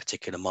in that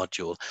particular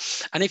module.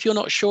 And if you're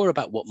not sure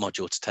about what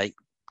module to take,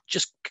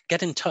 just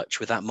get in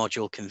touch with that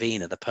module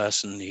convener, the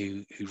person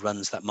who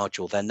runs that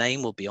module. Their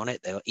name will be on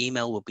it, their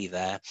email will be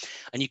there,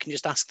 and you can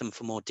just ask them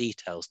for more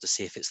details to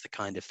see if it's the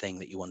kind of thing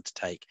that you want to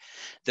take.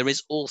 There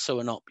is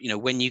also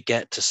when you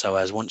get to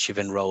SOAS, once you've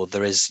enrolled,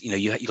 there is,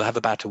 you'll have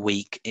about a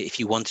week if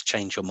you want to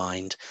change your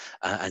mind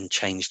and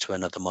change to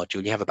another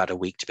module. You have about a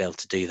week to be able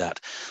to do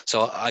that.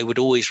 So I would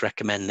always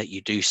recommend that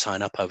you do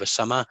sign up over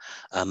summer,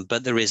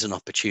 but there is an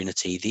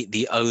opportunity.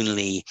 The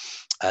only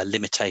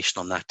limitation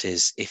on that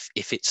is if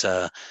it's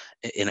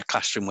in a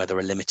classroom where there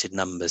are limited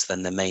numbers,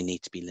 then there may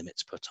need to be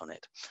limits put on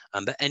it.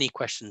 But any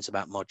questions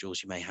about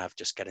modules you may have,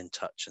 just get in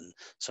touch and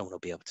someone will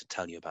be able to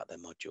tell you about their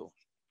module.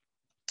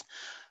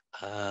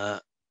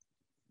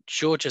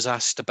 George has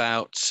asked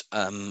about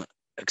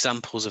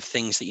examples of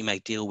things that you may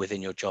deal with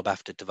in your job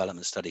after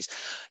development studies.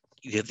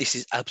 This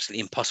is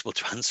absolutely impossible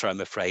to answer,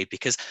 I'm afraid,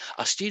 because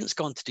our students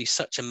go on to do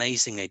such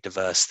amazingly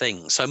diverse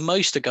things. So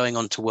most are going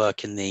on to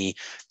work in the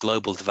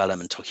global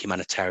development or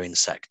humanitarian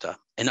sector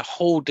in a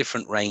whole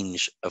different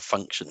range of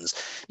functions.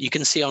 You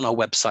can see on our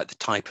website the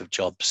type of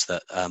jobs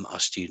that our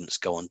students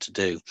go on to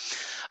do.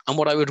 And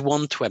what I would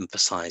want to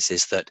emphasize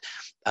is that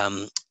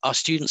our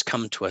students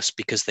come to us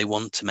because they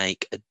want to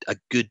make a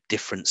good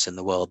difference in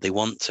the world. They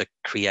want to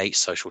create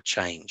social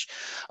change.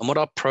 And what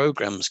our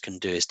programs can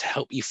do is to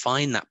help you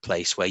find that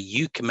place where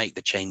you can make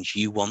the change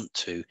you want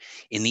to,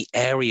 in the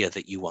area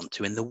that you want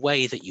to, in the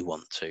way that you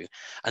want to,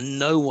 and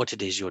know what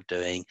it is you're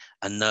doing,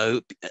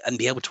 and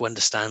be able to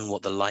understand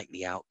what the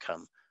likely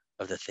outcome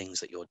of the things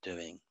that you're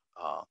doing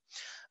are.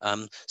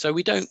 So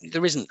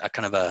there isn't a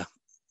kind of a,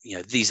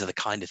 these are the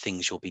kind of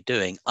things you'll be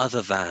doing,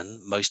 other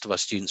than most of our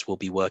students will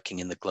be working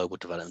in the global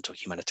development or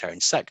humanitarian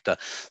sector.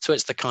 So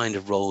it's the kind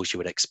of roles you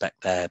would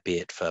expect there, be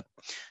it for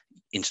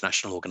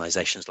international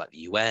organizations like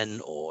the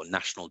UN or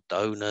national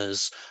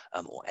donors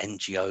or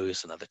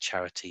NGOs and other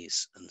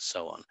charities and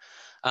so on.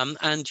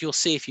 And you'll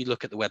see if you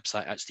look at the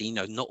website, actually,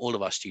 not all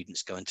of our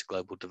students go into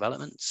global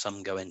development.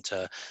 Some go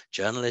into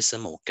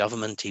journalism or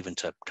government, even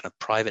to kind of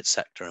private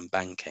sector and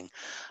banking.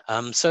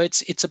 So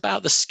it's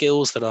about the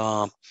skills that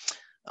our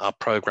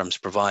programs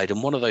provide.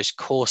 And one of those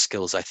core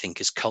skills, I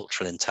think, is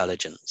cultural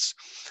intelligence.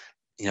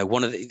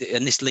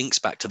 And this links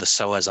back to the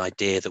SOAS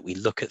idea that we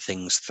look at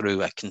things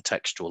through a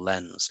contextual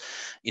lens.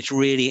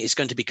 It's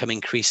going to become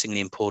increasingly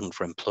important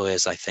for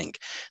employers, I think,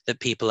 that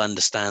people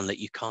understand that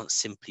you can't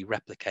simply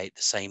replicate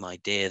the same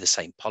idea, the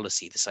same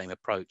policy, the same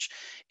approach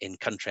in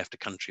country after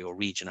country or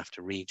region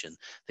after region,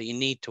 that you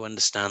need to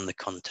understand the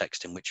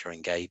context in which you're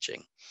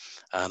engaging.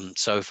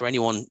 So for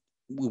anyone,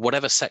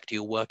 whatever sector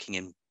you're working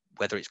in,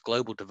 whether it's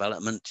global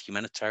development,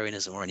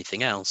 humanitarianism, or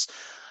anything else,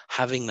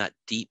 having that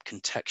deep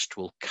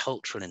contextual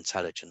cultural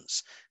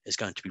intelligence is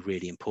going to be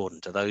really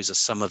important. Those are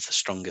some of the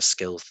strongest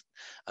skills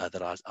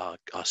that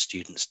our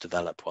students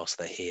develop whilst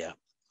they're here.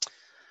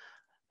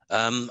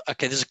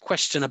 Okay, there's a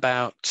question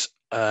about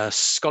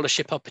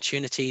scholarship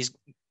opportunities.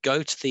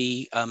 Go to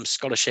the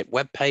scholarship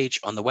webpage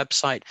on the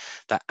website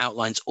that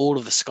outlines all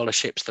of the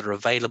scholarships that are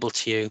available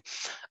to you.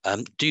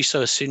 Do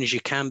so as soon as you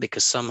can,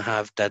 because some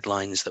have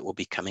deadlines that will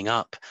be coming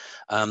up.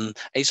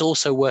 It's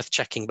also worth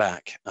checking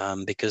back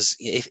because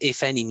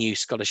if any new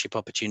scholarship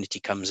opportunity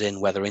comes in,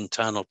 whether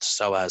internal to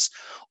SOAS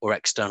or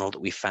external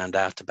that we found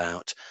out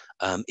about,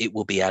 it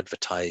will be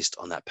advertised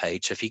on that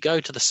page. So if you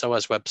go to the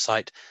SOAS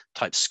website,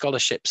 type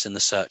scholarships in the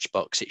search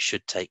box, it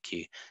should take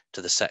you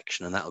to the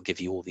section, and that will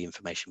give you all the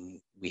information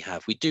we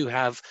have. We do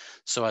have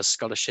SOAS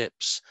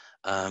scholarships,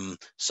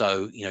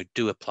 so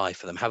do apply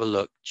for them. Have a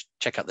look,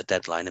 check out the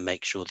deadline, and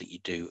make sure that you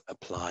do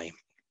apply.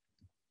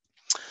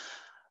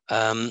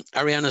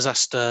 Ariana's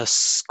asked a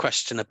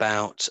question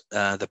about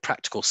the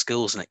practical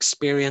skills and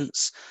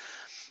experience.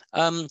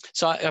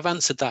 So I've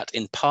answered that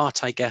in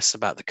part, I guess,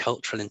 about the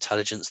cultural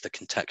intelligence, the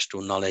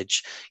contextual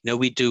knowledge.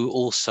 We do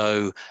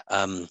also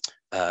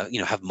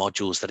have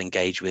modules that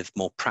engage with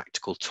more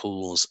practical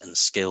tools and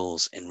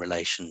skills in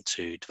relation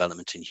to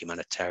development and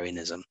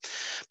humanitarianism.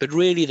 But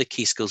really the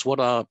key skills,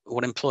 what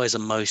employers are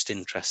most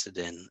interested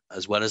in,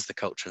 as well as the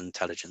cultural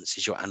intelligence,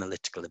 is your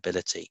analytical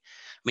ability.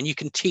 I mean, you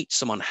can teach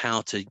someone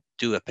how to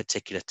do a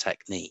particular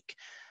technique.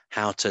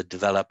 how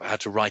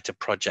to write a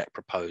project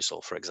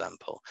proposal, for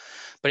example.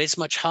 But it's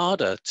much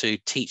harder to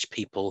teach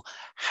people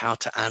how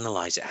to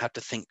analyze it, how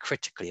to think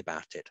critically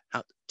about it,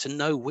 how to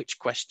know which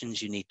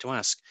questions you need to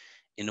ask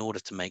in order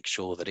to make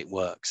sure that it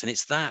works. And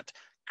it's that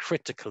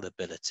critical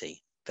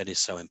ability that is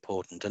so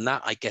important. And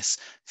that, I guess,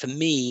 for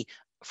me,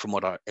 from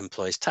what our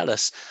employees tell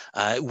us,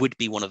 would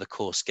be one of the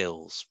core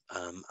skills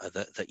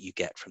that you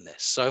get from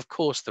this. So, of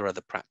course, there are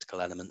the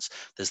practical elements.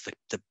 There's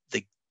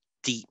the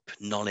deep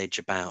knowledge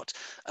about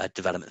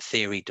development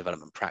theory,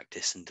 development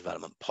practice, and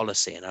development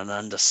policy, and an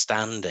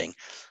understanding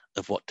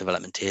of what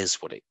development is,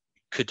 what it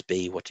could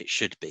be, what it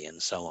should be,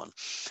 and so on.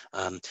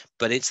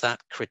 But it's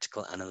that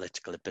critical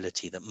analytical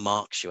ability that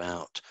marks you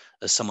out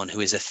as someone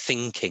who is a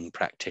thinking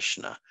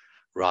practitioner,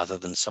 rather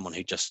than someone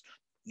who just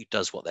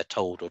does what they're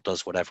told or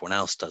does what everyone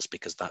else does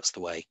because that's the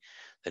way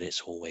that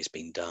it's always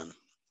been done.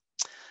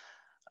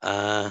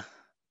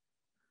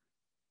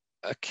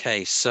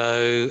 Okay,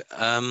 so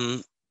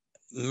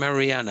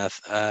Mariana,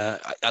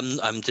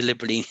 I'm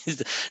deliberately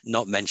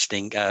not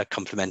mentioning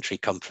complimentary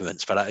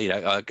compliments,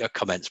 but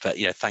comments. But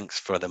thanks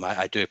for them.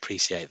 I do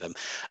appreciate them.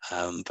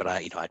 But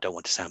I don't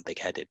want to sound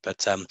big-headed.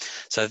 But so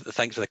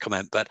thanks for the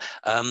comment. But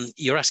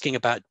you're asking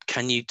about,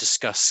 can you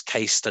discuss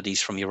case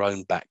studies from your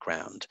own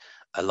background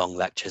along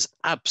lectures?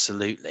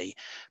 Absolutely.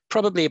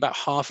 Probably about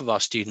half of our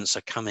students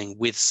are coming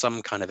with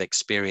some kind of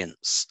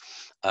experience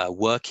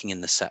working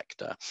in the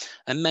sector,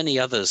 and many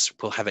others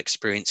will have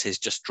experiences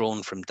just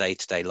drawn from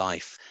day-to-day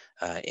life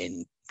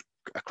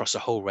across a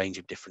whole range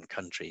of different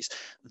countries.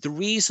 The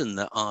reason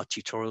that our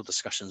tutorial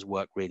discussions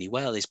work really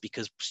well is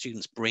because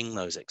students bring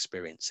those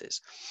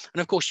experiences.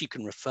 And of course, you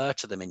can refer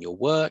to them in your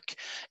work.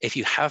 If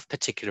you have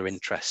particular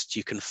interests,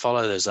 you can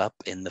follow those up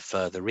in the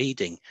further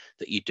reading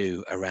that you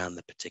do around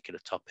the particular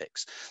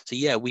topics. So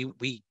yeah,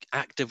 we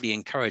actively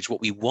encourage,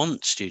 what we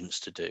want students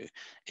to do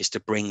is to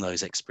bring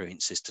those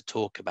experiences, to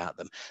talk about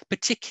them,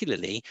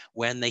 particularly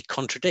when they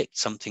contradict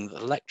something that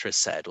the lecturer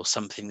said or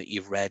something that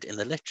you've read in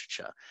the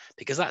literature,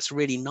 because that's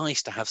really nice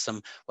to have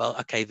some, well,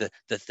 okay, the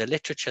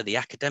literature, the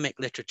academic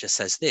literature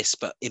says this,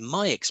 but in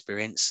my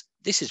experience,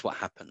 this is what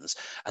happens.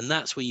 And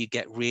that's where you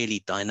get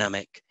really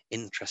dynamic,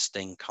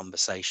 interesting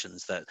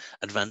conversations that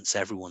advance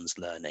everyone's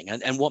learning.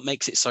 And what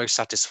makes it so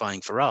satisfying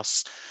for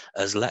us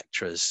as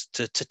lecturers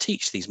to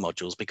teach these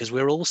modules, because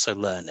we're also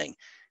learning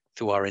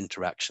through our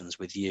interactions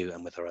with you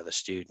and with our other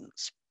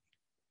students.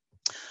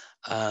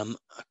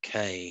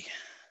 Okay.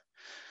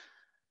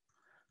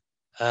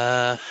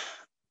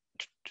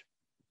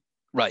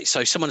 Right,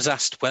 so someone has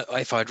asked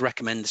if I'd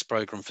recommend this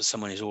program for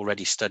someone who's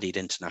already studied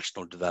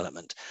international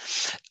development.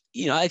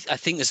 I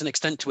think there's an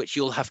extent to which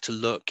you'll have to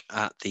look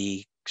at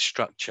the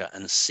structure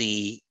and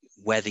see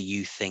whether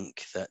you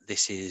think that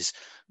this is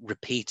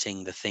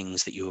repeating the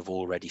things that you have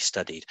already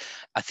studied.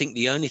 I think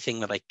the only thing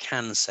that I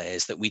can say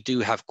is that we do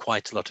have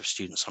quite a lot of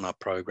students on our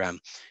program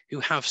who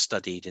have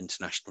studied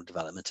international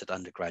development at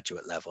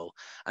undergraduate level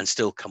and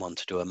still come on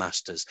to do a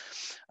master's.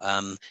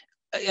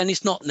 And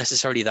it's not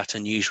necessarily that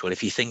unusual.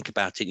 If you think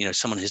about it,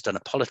 someone who's done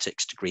a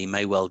politics degree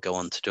may well go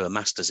on to do a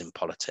master's in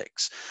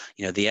politics.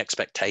 The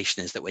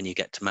expectation is that when you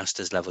get to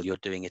master's level, you're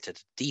doing it at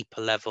a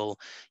deeper level.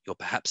 You're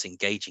perhaps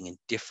engaging in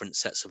different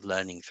sets of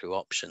learning through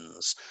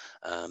options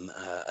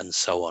and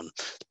so on.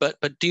 But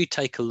do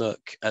take a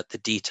look at the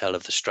detail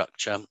of the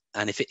structure.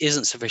 And if it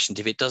isn't sufficient,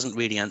 if it doesn't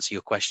really answer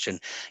your question,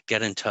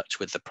 get in touch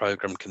with the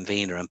program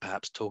convener and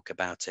perhaps talk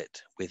about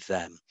it with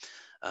them.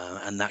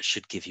 And that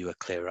should give you a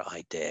clearer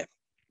idea.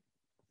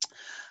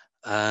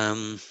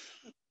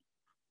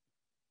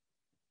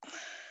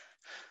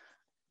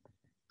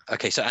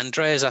 Okay, so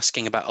Andrea is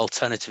asking about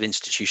alternative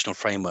institutional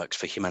frameworks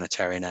for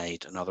humanitarian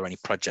aid, and are there any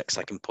projects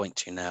I can point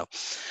to now?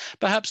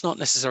 Perhaps not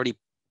necessarily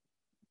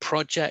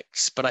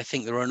projects, but I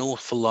think there are an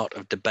awful lot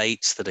of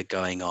debates that are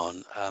going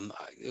on.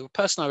 The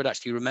person I would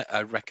actually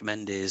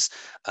recommend is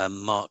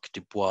Marc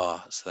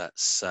Dubois. So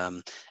that's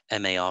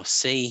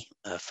M-A-R-C,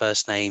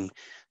 first name,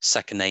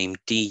 second name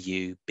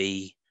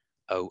D-U-B-O-I-S.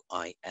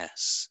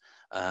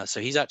 So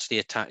he's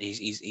actually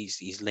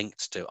he's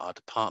linked to our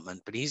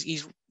department, but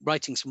he's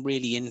writing some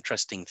really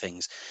interesting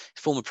things.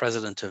 He's former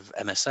president of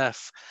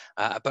MSF,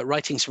 but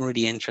writing some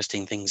really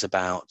interesting things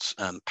about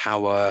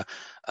power,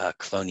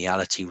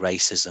 coloniality,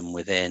 racism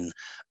within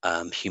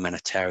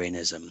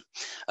humanitarianism.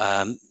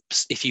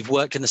 If you've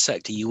worked in the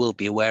sector, you will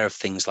be aware of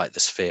things like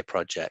the Sphere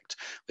Project,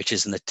 which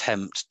is an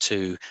attempt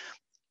to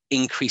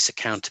increase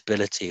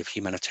accountability of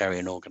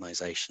humanitarian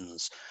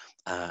organizations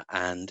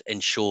and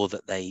ensure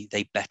that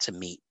they better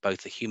meet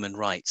both the human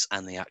rights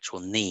and the actual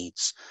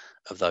needs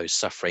of those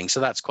suffering. So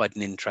that's quite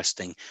an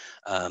interesting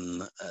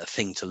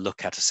thing to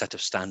look at, a set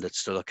of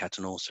standards to look at,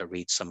 and also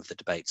read some of the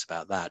debates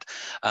about that.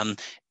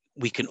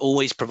 We can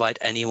always provide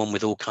anyone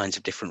with all kinds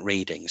of different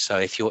readings. So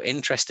if you're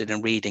interested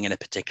in reading in a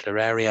particular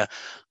area,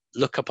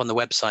 look up on the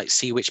website,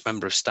 see which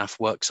member of staff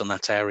works on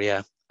that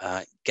area,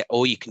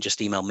 or you can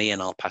just email me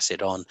and I'll pass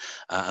it on,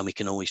 and we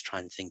can always try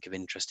and think of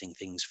interesting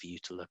things for you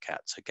to look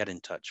at. So get in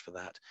touch for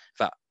that. In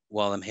fact,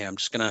 while I'm here, I'm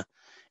just going to,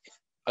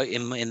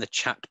 in the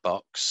chat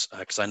box,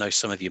 because I know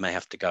some of you may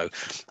have to go,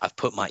 I've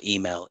put my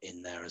email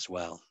in there as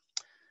well.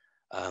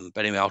 But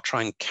anyway, I'll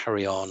try and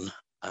carry on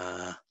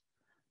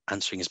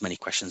answering as many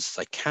questions as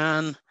I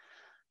can.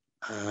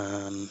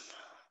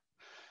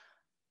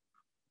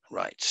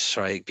 Right,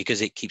 sorry,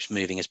 because it keeps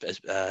moving.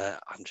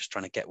 I'm just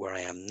trying to get where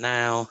I am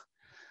now.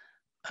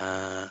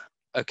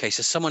 Okay,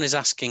 so someone is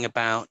asking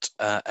about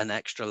an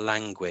extra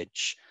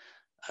language.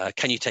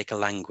 Can you take a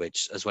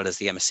language as well as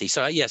the MSc?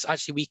 So yes,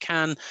 actually we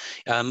can.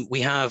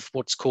 We have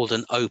what's called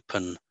an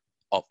open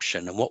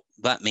option, and what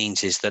that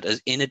means is that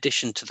in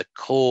addition to the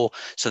core,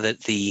 so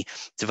that the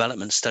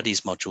development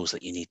studies modules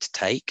that you need to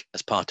take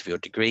as part of your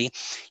degree,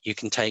 you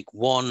can take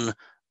one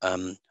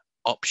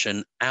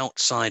option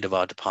outside of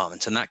our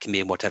department, and that can be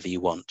in whatever you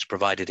want,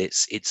 provided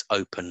it's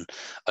opened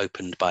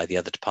by the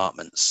other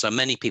departments. So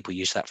many people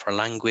use that for a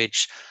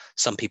language.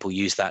 Some people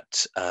use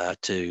that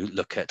to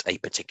look at a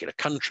particular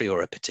country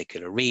or a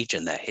particular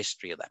region, their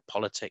history or their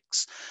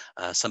politics.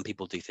 Some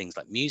people do things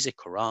like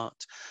music or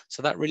art.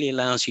 So that really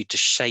allows you to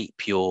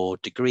shape your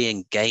degree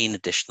and gain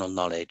additional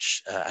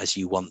knowledge as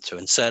you want to.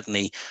 And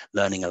certainly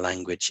learning a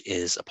language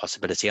is a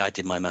possibility. I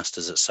did my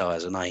master's at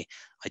SOAS, and I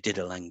did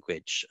a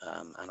language,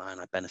 and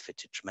I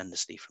benefited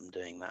tremendously from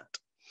doing that.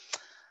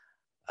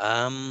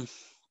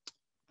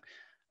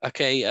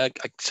 Okay,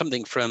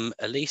 something from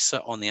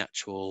Elisa on the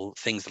actual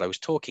things that I was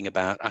talking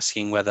about,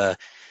 asking whether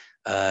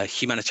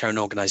humanitarian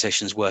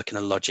organizations work in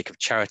a logic of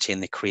charity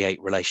and they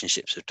create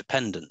relationships of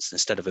dependence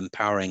instead of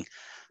empowering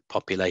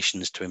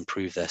populations to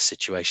improve their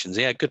situations.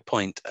 Yeah, good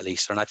point,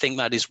 Elisa. And I think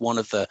that is one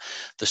of the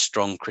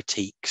strong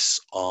critiques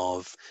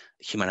of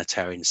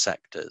humanitarian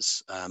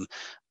sectors.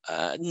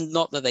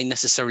 Not that they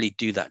necessarily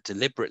do that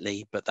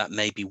deliberately, but that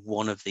may be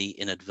one of the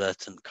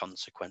inadvertent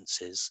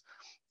consequences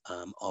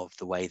of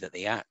the way that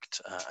they act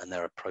and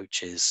their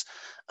approaches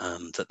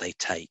that they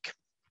take.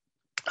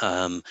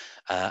 And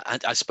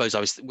I suppose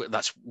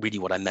that's really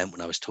what I meant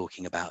when I was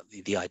talking about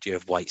the idea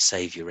of white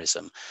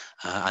saviorism.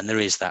 And there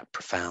is that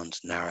profound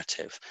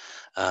narrative.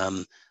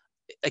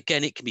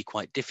 Again, it can be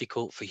quite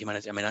difficult for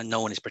humanity. I mean,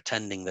 no one is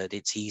pretending that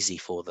it's easy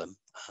for them.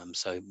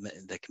 So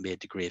there can be a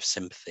degree of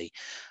sympathy.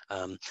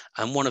 And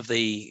one of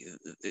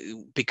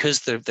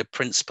because the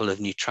principle of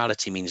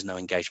neutrality means no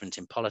engagement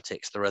in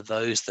politics, there are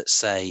those that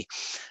say,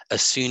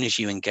 as soon as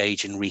you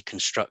engage in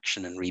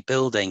reconstruction and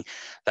rebuilding,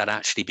 that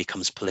actually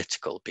becomes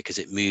political because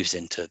it moves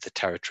into the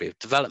territory of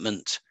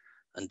development.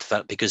 And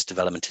because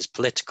development is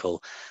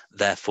political,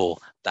 therefore,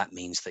 that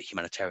means that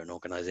humanitarian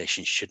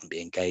organizations shouldn't be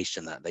engaged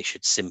in that. They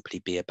should simply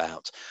be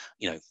about,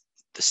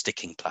 the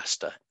sticking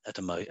plaster at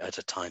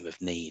a time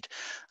of need.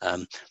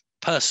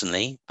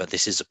 Personally, but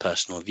this is a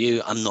personal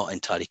view, I'm not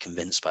entirely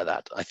convinced by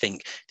that. I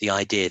think the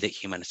idea that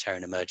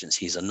humanitarian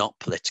emergencies are not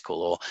political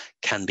or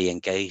can be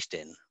engaged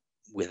in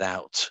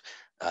without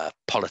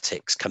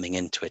politics coming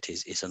into it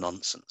is a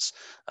nonsense.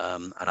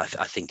 And I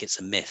think it's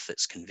a myth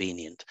that's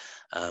convenient.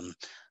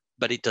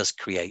 But it does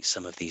create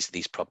some of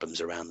these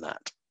problems around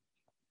that.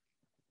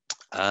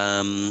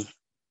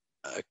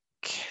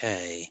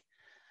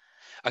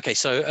 Okay,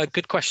 so a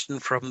good question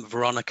from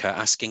Veronica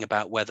asking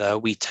about whether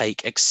we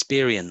take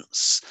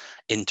experience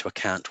into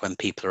account when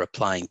people are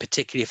applying,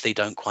 particularly if they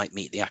don't quite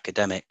meet the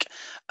academic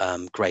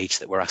grades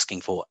that we're asking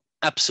for.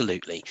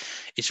 Absolutely.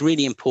 It's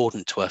really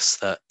important to us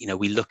that,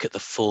 we look at the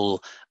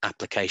full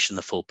application,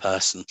 the full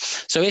person.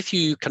 So if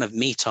you kind of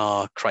meet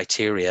our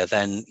criteria,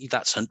 then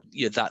that's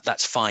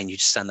fine. You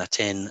just send that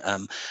in,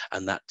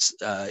 and that's,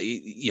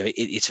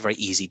 it's a very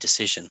easy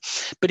decision.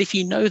 But if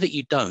you know that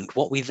you don't,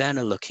 what we then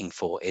are looking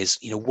for is,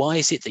 why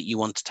is it that you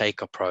want to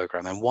take our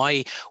program, and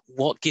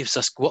what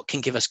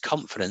can give us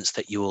confidence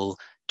that you will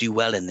do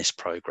well in this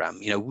program?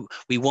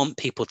 We want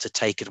people to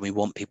take it and we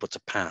want people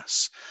to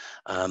pass.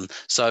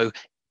 So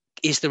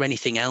is there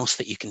anything else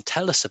that you can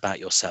tell us about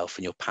yourself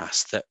and your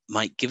past that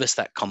might give us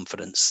that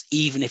confidence,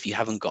 even if you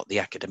haven't got the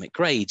academic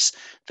grades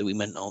that we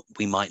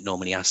might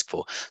normally ask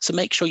for? So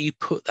make sure you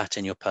put that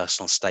in your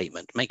personal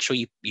statement. Make sure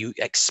you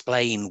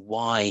explain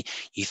why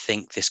you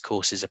think this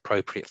course is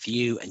appropriate for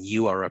you and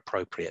you are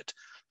appropriate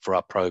for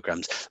our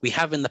programs. We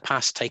have in the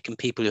past taken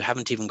people who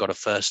haven't even got a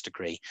first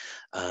degree,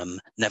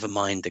 never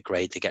mind the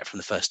grade they get from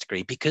the first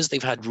degree, because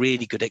they've had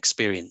really good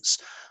experience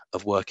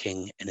of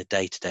working in a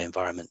day-to-day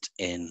environment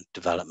in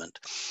development.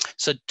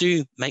 So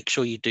do make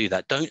sure you do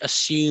that. Don't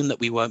assume that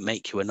we won't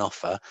make you an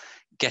offer.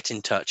 Get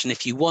in touch. And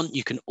if you want,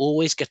 you can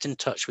always get in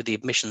touch with the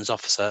admissions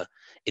officer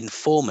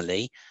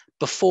informally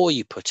before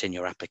you put in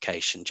your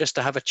application, just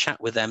to have a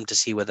chat with them to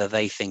see whether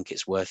they think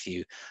it's worth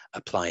you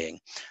applying.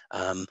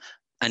 And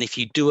if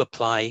you do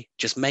apply,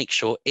 just make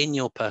sure in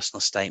your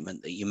personal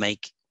statement that you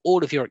make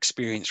all of your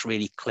experience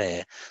really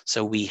clear,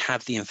 so we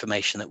have the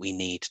information that we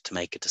need to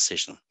make a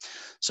decision.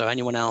 So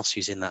anyone else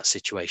who's in that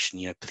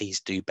situation, please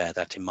do bear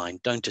that in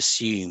mind. Don't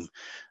assume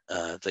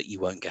that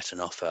you won't get an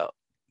offer.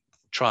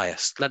 Try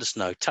us, let us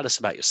know, tell us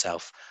about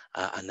yourself,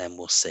 and then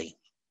we'll see.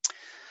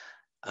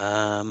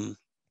 Amira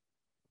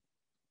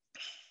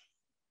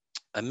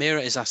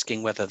is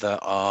asking whether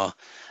there are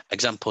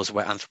examples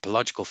where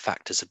anthropological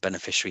factors of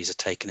beneficiaries are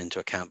taken into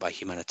account by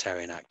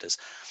humanitarian actors.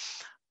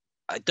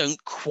 I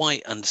don't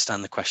quite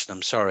understand the question.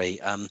 I'm sorry,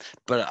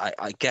 but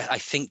I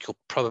think you're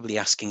probably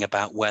asking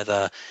about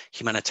whether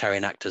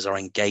humanitarian actors are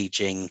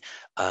engaging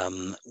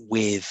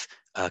with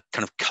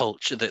kind of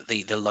culture,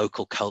 the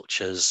local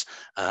cultures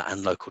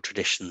and local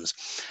traditions.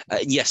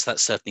 Yes,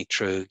 that's certainly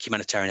true.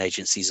 Humanitarian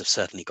agencies have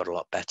certainly got a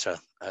lot better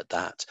at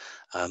that.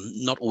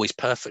 Not always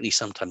perfectly.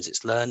 Sometimes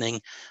it's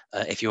learning.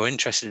 If you're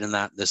interested in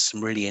that, there's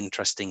some really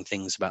interesting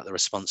things about the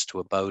response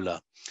to Ebola.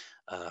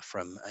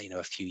 From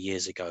a few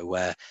years ago,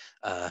 where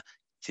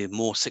the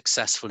more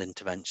successful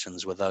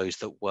interventions were those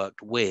that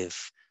worked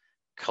with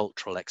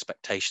cultural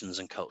expectations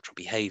and cultural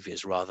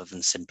behaviors rather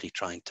than simply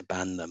trying to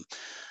ban them.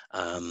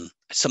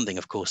 Something,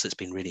 of course, that's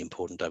been really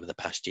important over the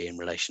past year in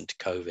relation to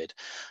COVID.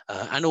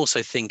 And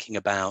also thinking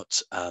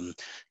about,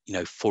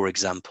 for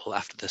example,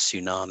 after the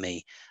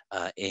tsunami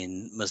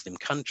in Muslim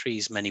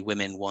countries, many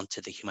women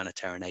wanted the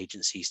humanitarian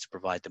agencies to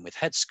provide them with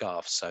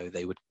headscarves so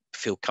they would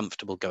feel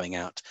comfortable going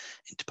out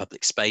into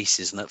public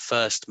spaces. And at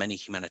first, many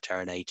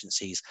humanitarian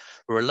agencies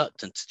were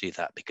reluctant to do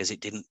that because it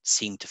didn't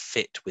seem to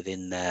fit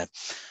within their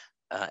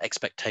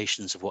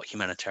expectations of what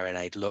humanitarian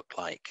aid looked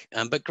like.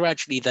 But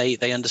gradually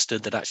they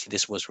understood that actually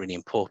this was really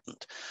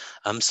important.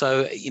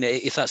 So,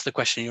 if that's the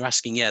question you're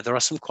asking, yeah, there are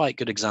some quite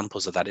good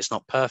examples of that. It's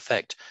not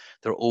perfect.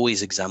 There are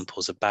always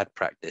examples of bad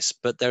practice,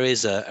 but there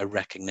is a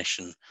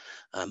recognition,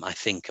 I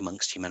think,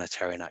 amongst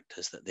humanitarian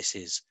actors that this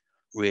is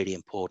really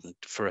important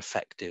for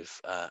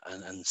effective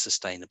and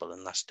sustainable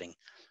and lasting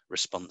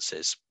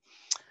responses.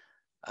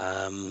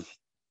 Have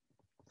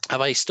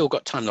I still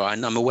got time, Laura?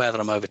 I'm aware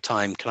that I'm over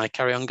time. Can I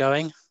carry on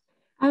going?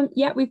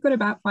 Yeah, we've got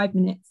about 5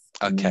 minutes.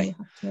 Okay.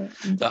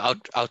 So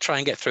I'll try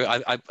and get through.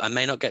 I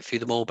may not get through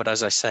them all, but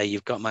as I say,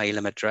 you've got my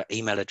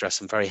email address.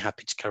 I'm very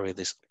happy to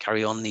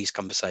carry on these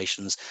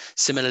conversations.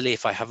 Similarly,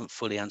 if I haven't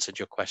fully answered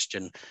your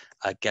question,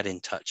 get in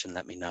touch and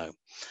let me know.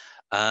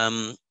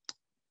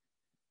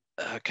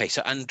 Okay,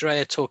 so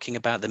Andrea talking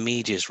about the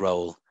media's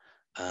role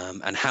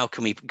and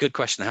good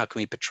question, how can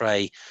we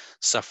portray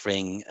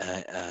suffering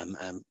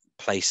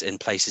in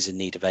places in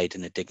need of aid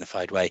in a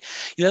dignified way?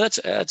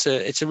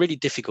 It's a really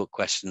difficult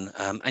question,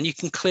 and you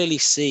can clearly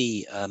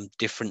see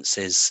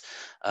differences.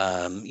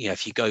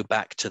 If you go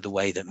back to the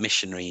way that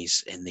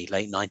missionaries in the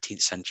late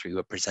 19th century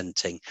were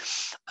presenting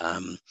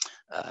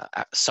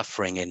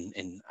suffering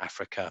in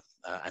Africa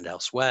and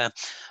elsewhere,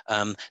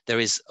 there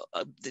is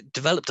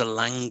developed a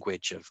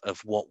language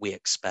of what we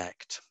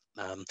expect.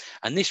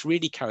 And this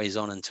really carries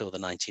on until the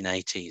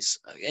 1980s.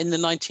 In the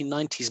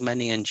 1990s,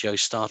 many NGOs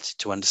started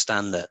to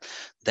understand that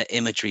their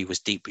imagery was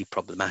deeply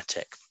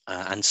problematic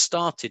and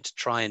started to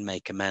try and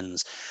make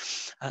amends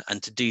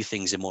and to do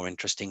things in more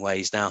interesting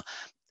ways. Now,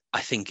 I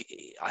think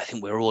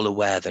we're all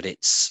aware that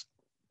it's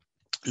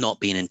not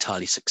been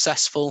entirely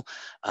successful.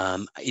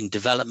 In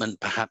development,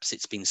 perhaps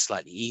it's been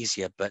slightly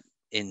easier, but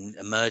in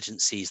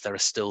emergencies, there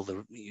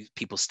are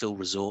people still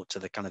resort to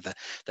the kind of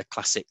the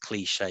classic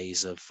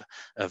cliches of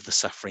the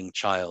suffering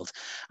child.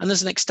 And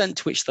there's an extent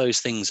to which those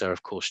things are,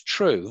 of course,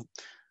 true,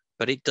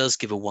 but it does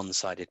give a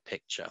one-sided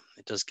picture.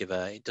 It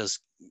does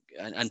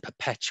and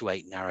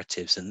perpetuate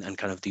narratives and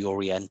kind of the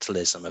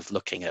Orientalism of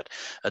looking at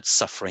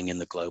suffering in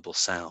the global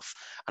South.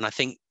 And I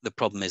think the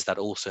problem is that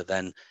also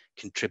then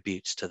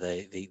contributes to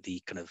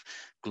the kind of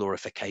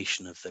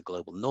glorification of the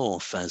global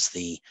North as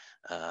the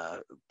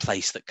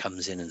place that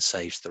comes in and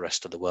saves the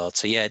rest of the world.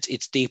 So yeah,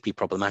 it's deeply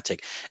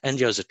problematic.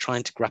 NGOs are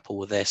trying to grapple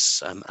with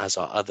this, as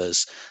are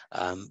others,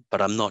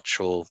 but I'm not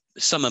sure.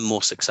 Some are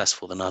more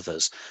successful than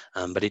others,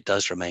 but it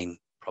does remain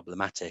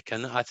problematic.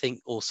 And I think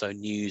also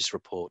news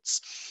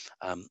reports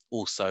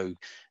also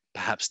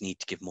perhaps need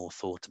to give more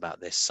thought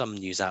about this. Some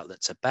news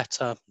outlets are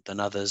better than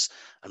others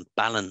and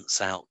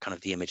balance out kind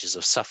of the images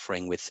of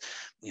suffering with,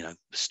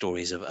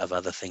 stories of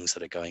other things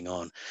that are going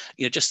on.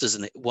 Just as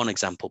one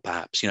example,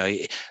 perhaps,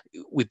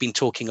 we've been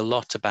talking a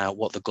lot about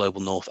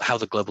how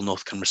the global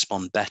North can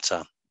respond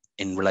better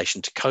in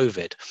relation to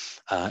COVID,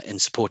 in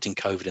supporting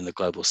COVID in the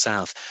global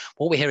South.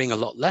 What we're hearing a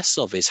lot less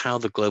of is how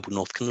the global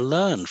North can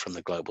learn from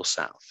the global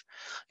South.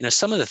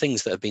 Some of the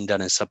things that have been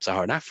done in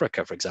sub-Saharan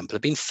Africa, for example,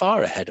 have been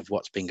far ahead of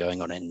what's been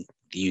going on in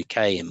the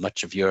UK, in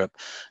much of Europe,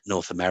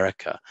 North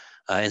America.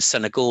 In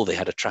Senegal, they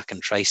had a track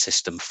and trace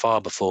system far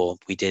before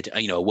we did,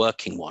 a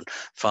working one,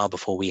 far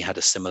before we had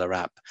a similar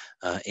app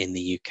in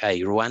the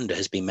UK. Rwanda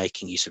has been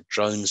making use of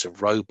drones,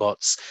 of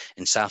robots.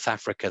 In South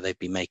Africa, they've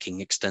been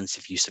making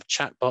extensive use of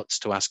chatbots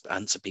to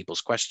answer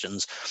people's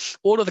questions.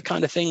 All of the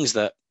kind of things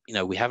that,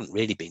 we haven't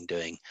really been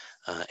doing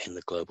in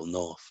the global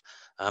North.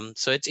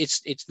 So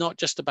it's not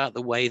just about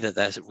the way that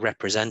they're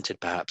represented,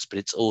 perhaps, but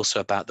it's also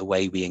about the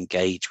way we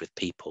engage with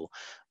people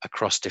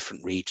across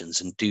different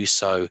regions and do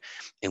so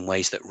in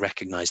ways that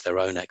recognize their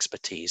own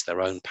expertise,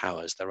 their own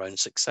powers, their own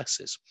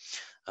successes.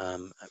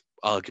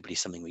 Arguably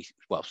something we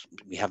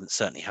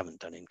certainly haven't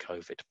done in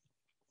COVID.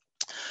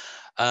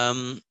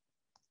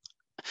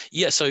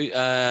 Yeah, so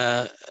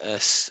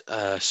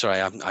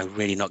sorry, I'm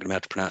really not going to be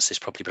able to pronounce this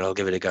properly, but I'll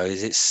give it a go.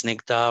 Is it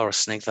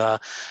Snigdha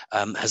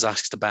has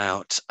asked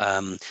about,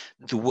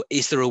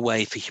 is there a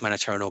way for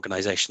humanitarian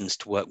organizations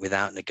to work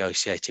without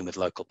negotiating with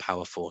local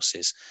power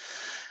forces?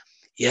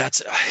 Yeah,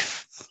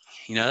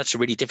 that's a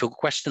really difficult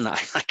question.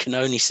 I can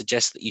only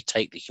suggest that you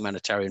take the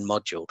humanitarian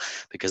module,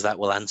 because that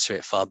will answer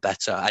it far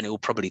better, and it will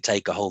probably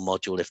take a whole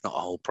module, if not a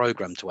whole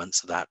program, to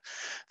answer that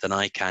than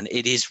I can.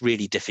 It is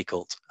really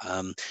difficult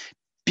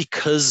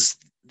because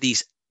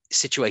these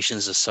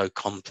situations are so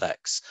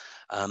complex.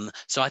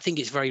 So I think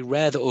it's very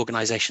rare that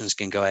organizations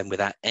can go in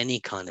without any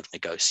kind of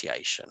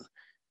negotiation.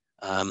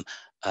 Um,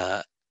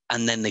 uh,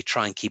 and then they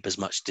try and keep as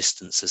much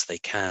distance as they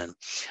can.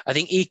 I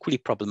think equally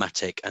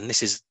problematic, and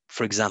this is,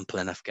 for example,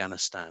 in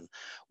Afghanistan,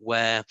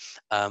 where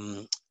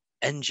some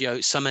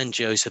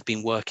NGOs have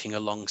been working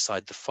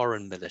alongside the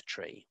foreign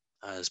military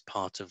as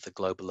part of the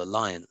Global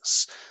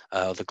Alliance,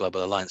 the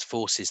Global Alliance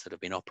forces that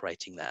have been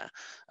operating there.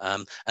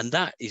 And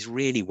that is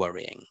really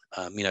worrying.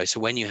 So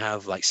when you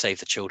have, like, Save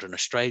the Children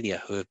Australia,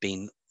 who have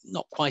been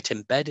not quite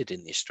embedded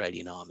in the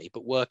Australian Army,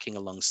 but working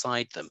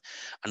alongside them,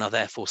 and are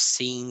therefore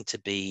seen to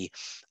be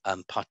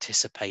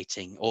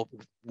participating or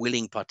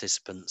willing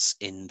participants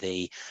in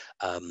the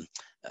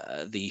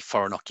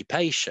foreign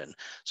occupation.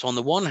 So on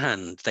the one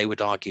hand, they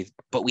would argue,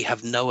 but we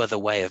have no other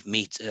way of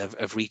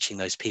reaching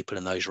those people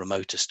in those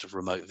remotest of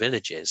remote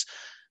villages.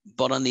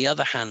 But on the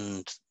other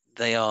hand,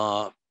 they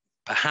are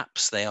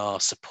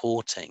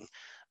supporting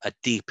a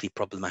deeply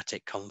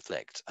problematic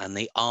conflict, and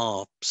they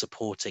are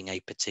supporting a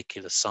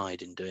particular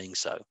side in doing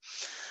so.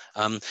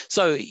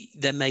 So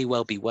there may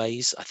well be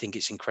ways. I think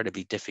it's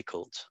incredibly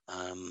difficult,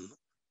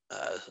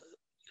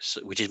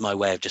 which is my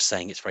way of just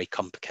saying it's very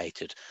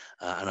complicated,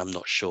 and I'm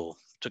not sure.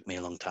 It took me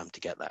a long time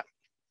to get that.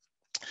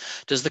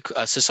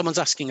 So someone's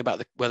asking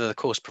about whether the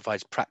course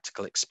provides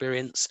practical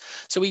experience.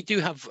 So we do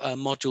have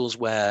modules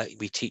where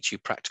we teach you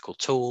practical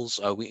tools.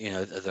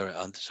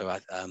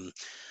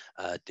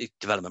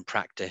 Development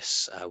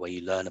practice, where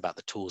you learn about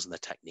the tools and the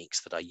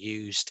techniques that are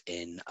used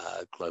in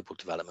global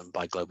development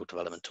by global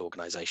development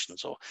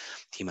organizations or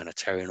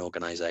humanitarian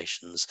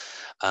organizations.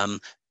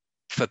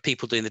 For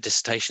people doing the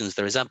dissertations,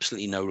 there is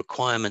absolutely no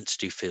requirement to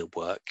do field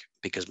work,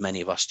 because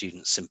many of our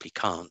students simply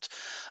can't.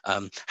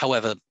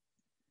 However,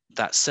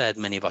 that said,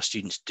 many of our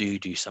students do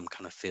some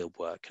kind of field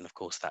work, and of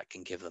course that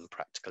can give them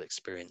practical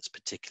experience,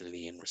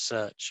 particularly in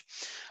research.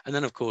 And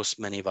then of course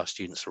many of our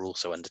students are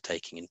also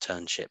undertaking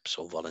internships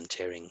or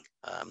volunteering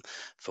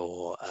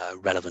for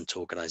relevant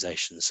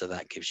organizations, so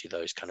that gives you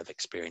those kind of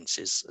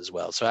experiences as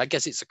well. So I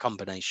guess it's a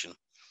combination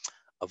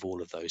of all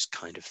of those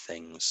kind of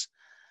things.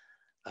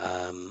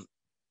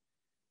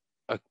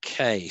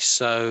 Okay,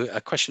 so a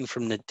question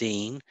from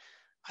Nadine.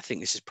 I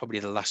think this is probably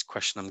the last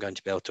question I'm going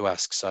to be able to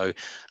ask. So,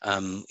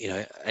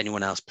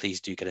 anyone else,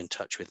 please do get in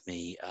touch with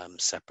me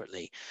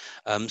separately.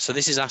 So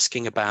this is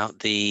asking about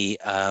the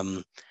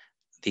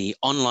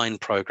online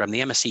program,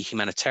 the MSc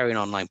Humanitarian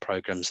online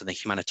programs, and the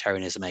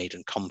Humanitarianism Aid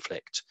and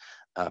Conflict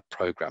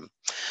program.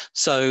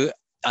 So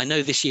I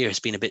know this year has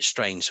been a bit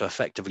strange. So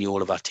effectively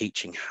all of our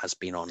teaching has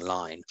been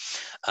online.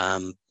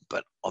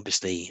 But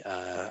obviously,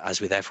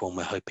 as with everyone,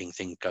 we're hoping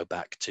things go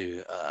back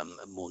to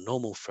more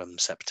normal from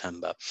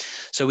September.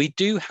 So we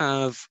do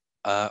have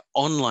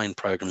online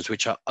programs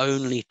which are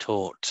only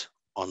taught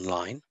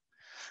online,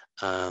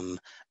 and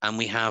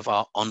we have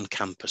our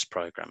on-campus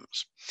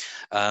programs.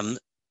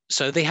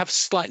 So they have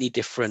slightly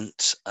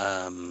different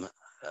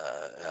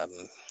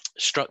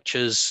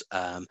structures.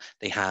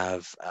 They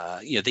have,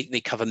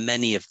 they cover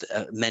many of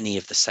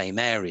the same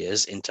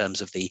areas in terms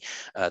of the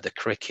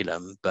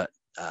curriculum, but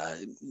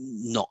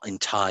not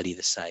entirely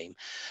the same.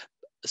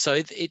 So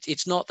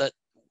it's not that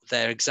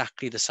they're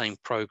exactly the same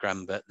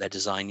program, but they're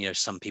designed,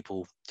 some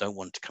people don't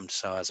want to come to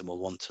SOAS and will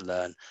want to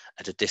learn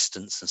at a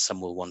distance, and some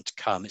will want to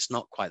come. It's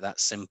not quite that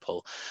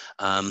simple.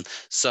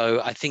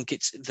 So I think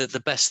it's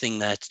the best thing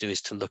there to do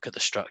is to look at the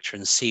structure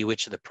and see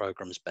which of the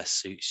programs best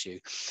suits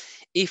you.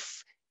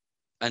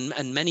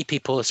 And many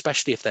people,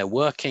 especially if they're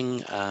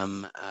working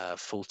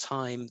full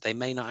time, they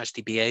may not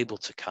actually be able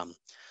to come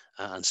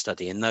and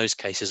study. In those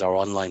cases, our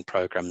online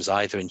programs,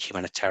 either in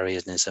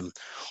humanitarianism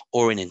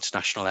or in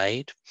international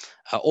aid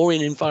or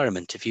in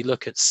environment. If you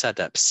look at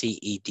CEDEP,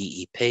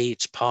 CEDEP,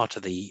 it's part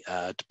of the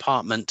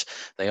department.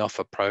 They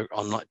offer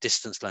online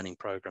distance learning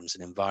programs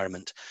in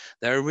environment.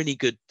 They're a really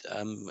good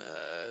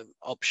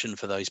option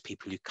for those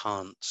people who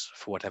can't,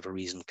 for whatever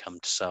reason, come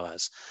to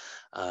SOAS.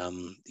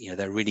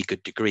 They're really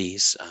good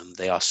degrees.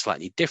 They are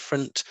slightly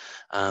different,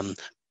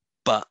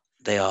 but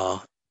they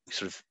are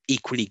sort of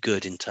equally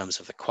good in terms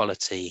of the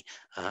quality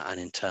and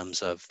in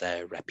terms of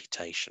their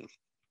reputation.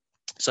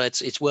 So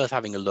it's worth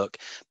having a look,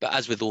 but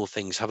as with all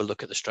things, have a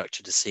look at the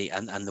structure to see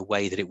and the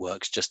way that it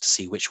works, just to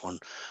see which one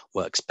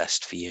works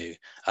best for you.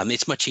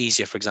 It's much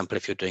easier, for example,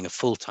 if you're doing a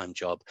full-time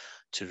job,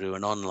 to do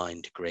an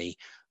online degree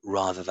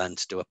rather than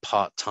to do a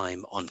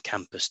part-time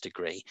on-campus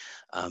degree,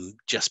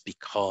 just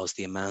because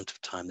the amount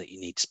of time that you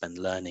need to spend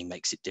learning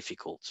makes it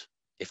difficult,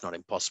 if not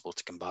impossible,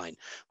 to combine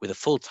with a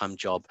full-time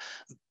job.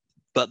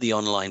 But the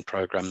online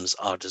programs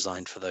are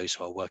designed for those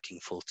who are working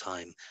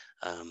full-time,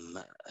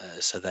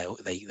 so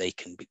they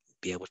can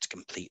be able to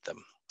complete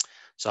them.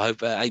 So I hope,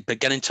 but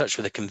get in touch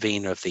with the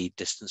convener of the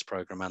distance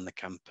program and the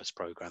campus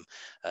program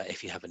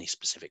if you have any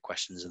specific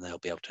questions, and they'll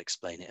be able to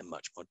explain it in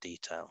much more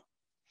detail.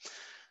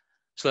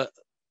 So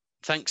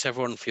thanks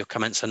everyone for your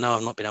comments. I know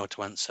I've not been able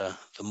to answer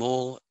them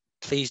all.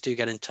 Please do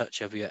get in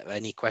touch if you have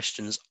any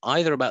questions,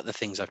 either about the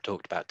things I've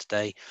talked about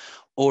today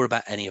or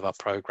about any of our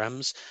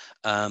programs.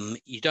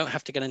 You don't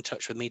have to get in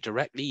touch with me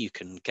directly. You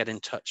can get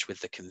in touch with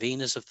the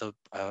conveners of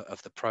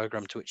the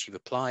program to which you've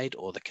applied,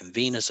 or the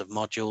conveners of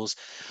modules,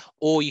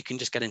 or you can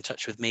just get in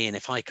touch with me, and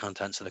if I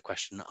can't answer the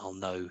question, I'll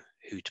know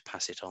who to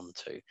pass it on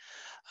to.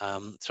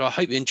 So I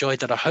hope you enjoyed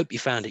that. I hope you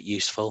found it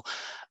useful.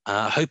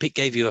 I hope it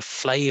gave you a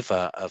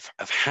flavour of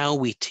how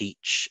we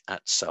teach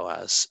at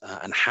SOAS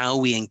and how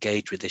we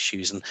engage with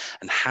issues, and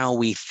how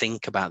we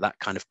think about that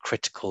kind of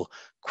critical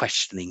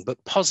questioning,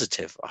 but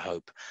positive, I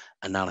hope,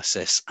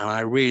 analysis. And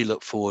I really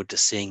look forward to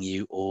seeing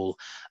you all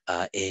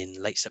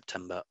in late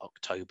September,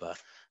 October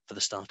for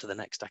the start of the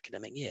next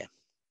academic year.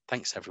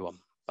 Thanks, everyone.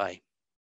 Bye.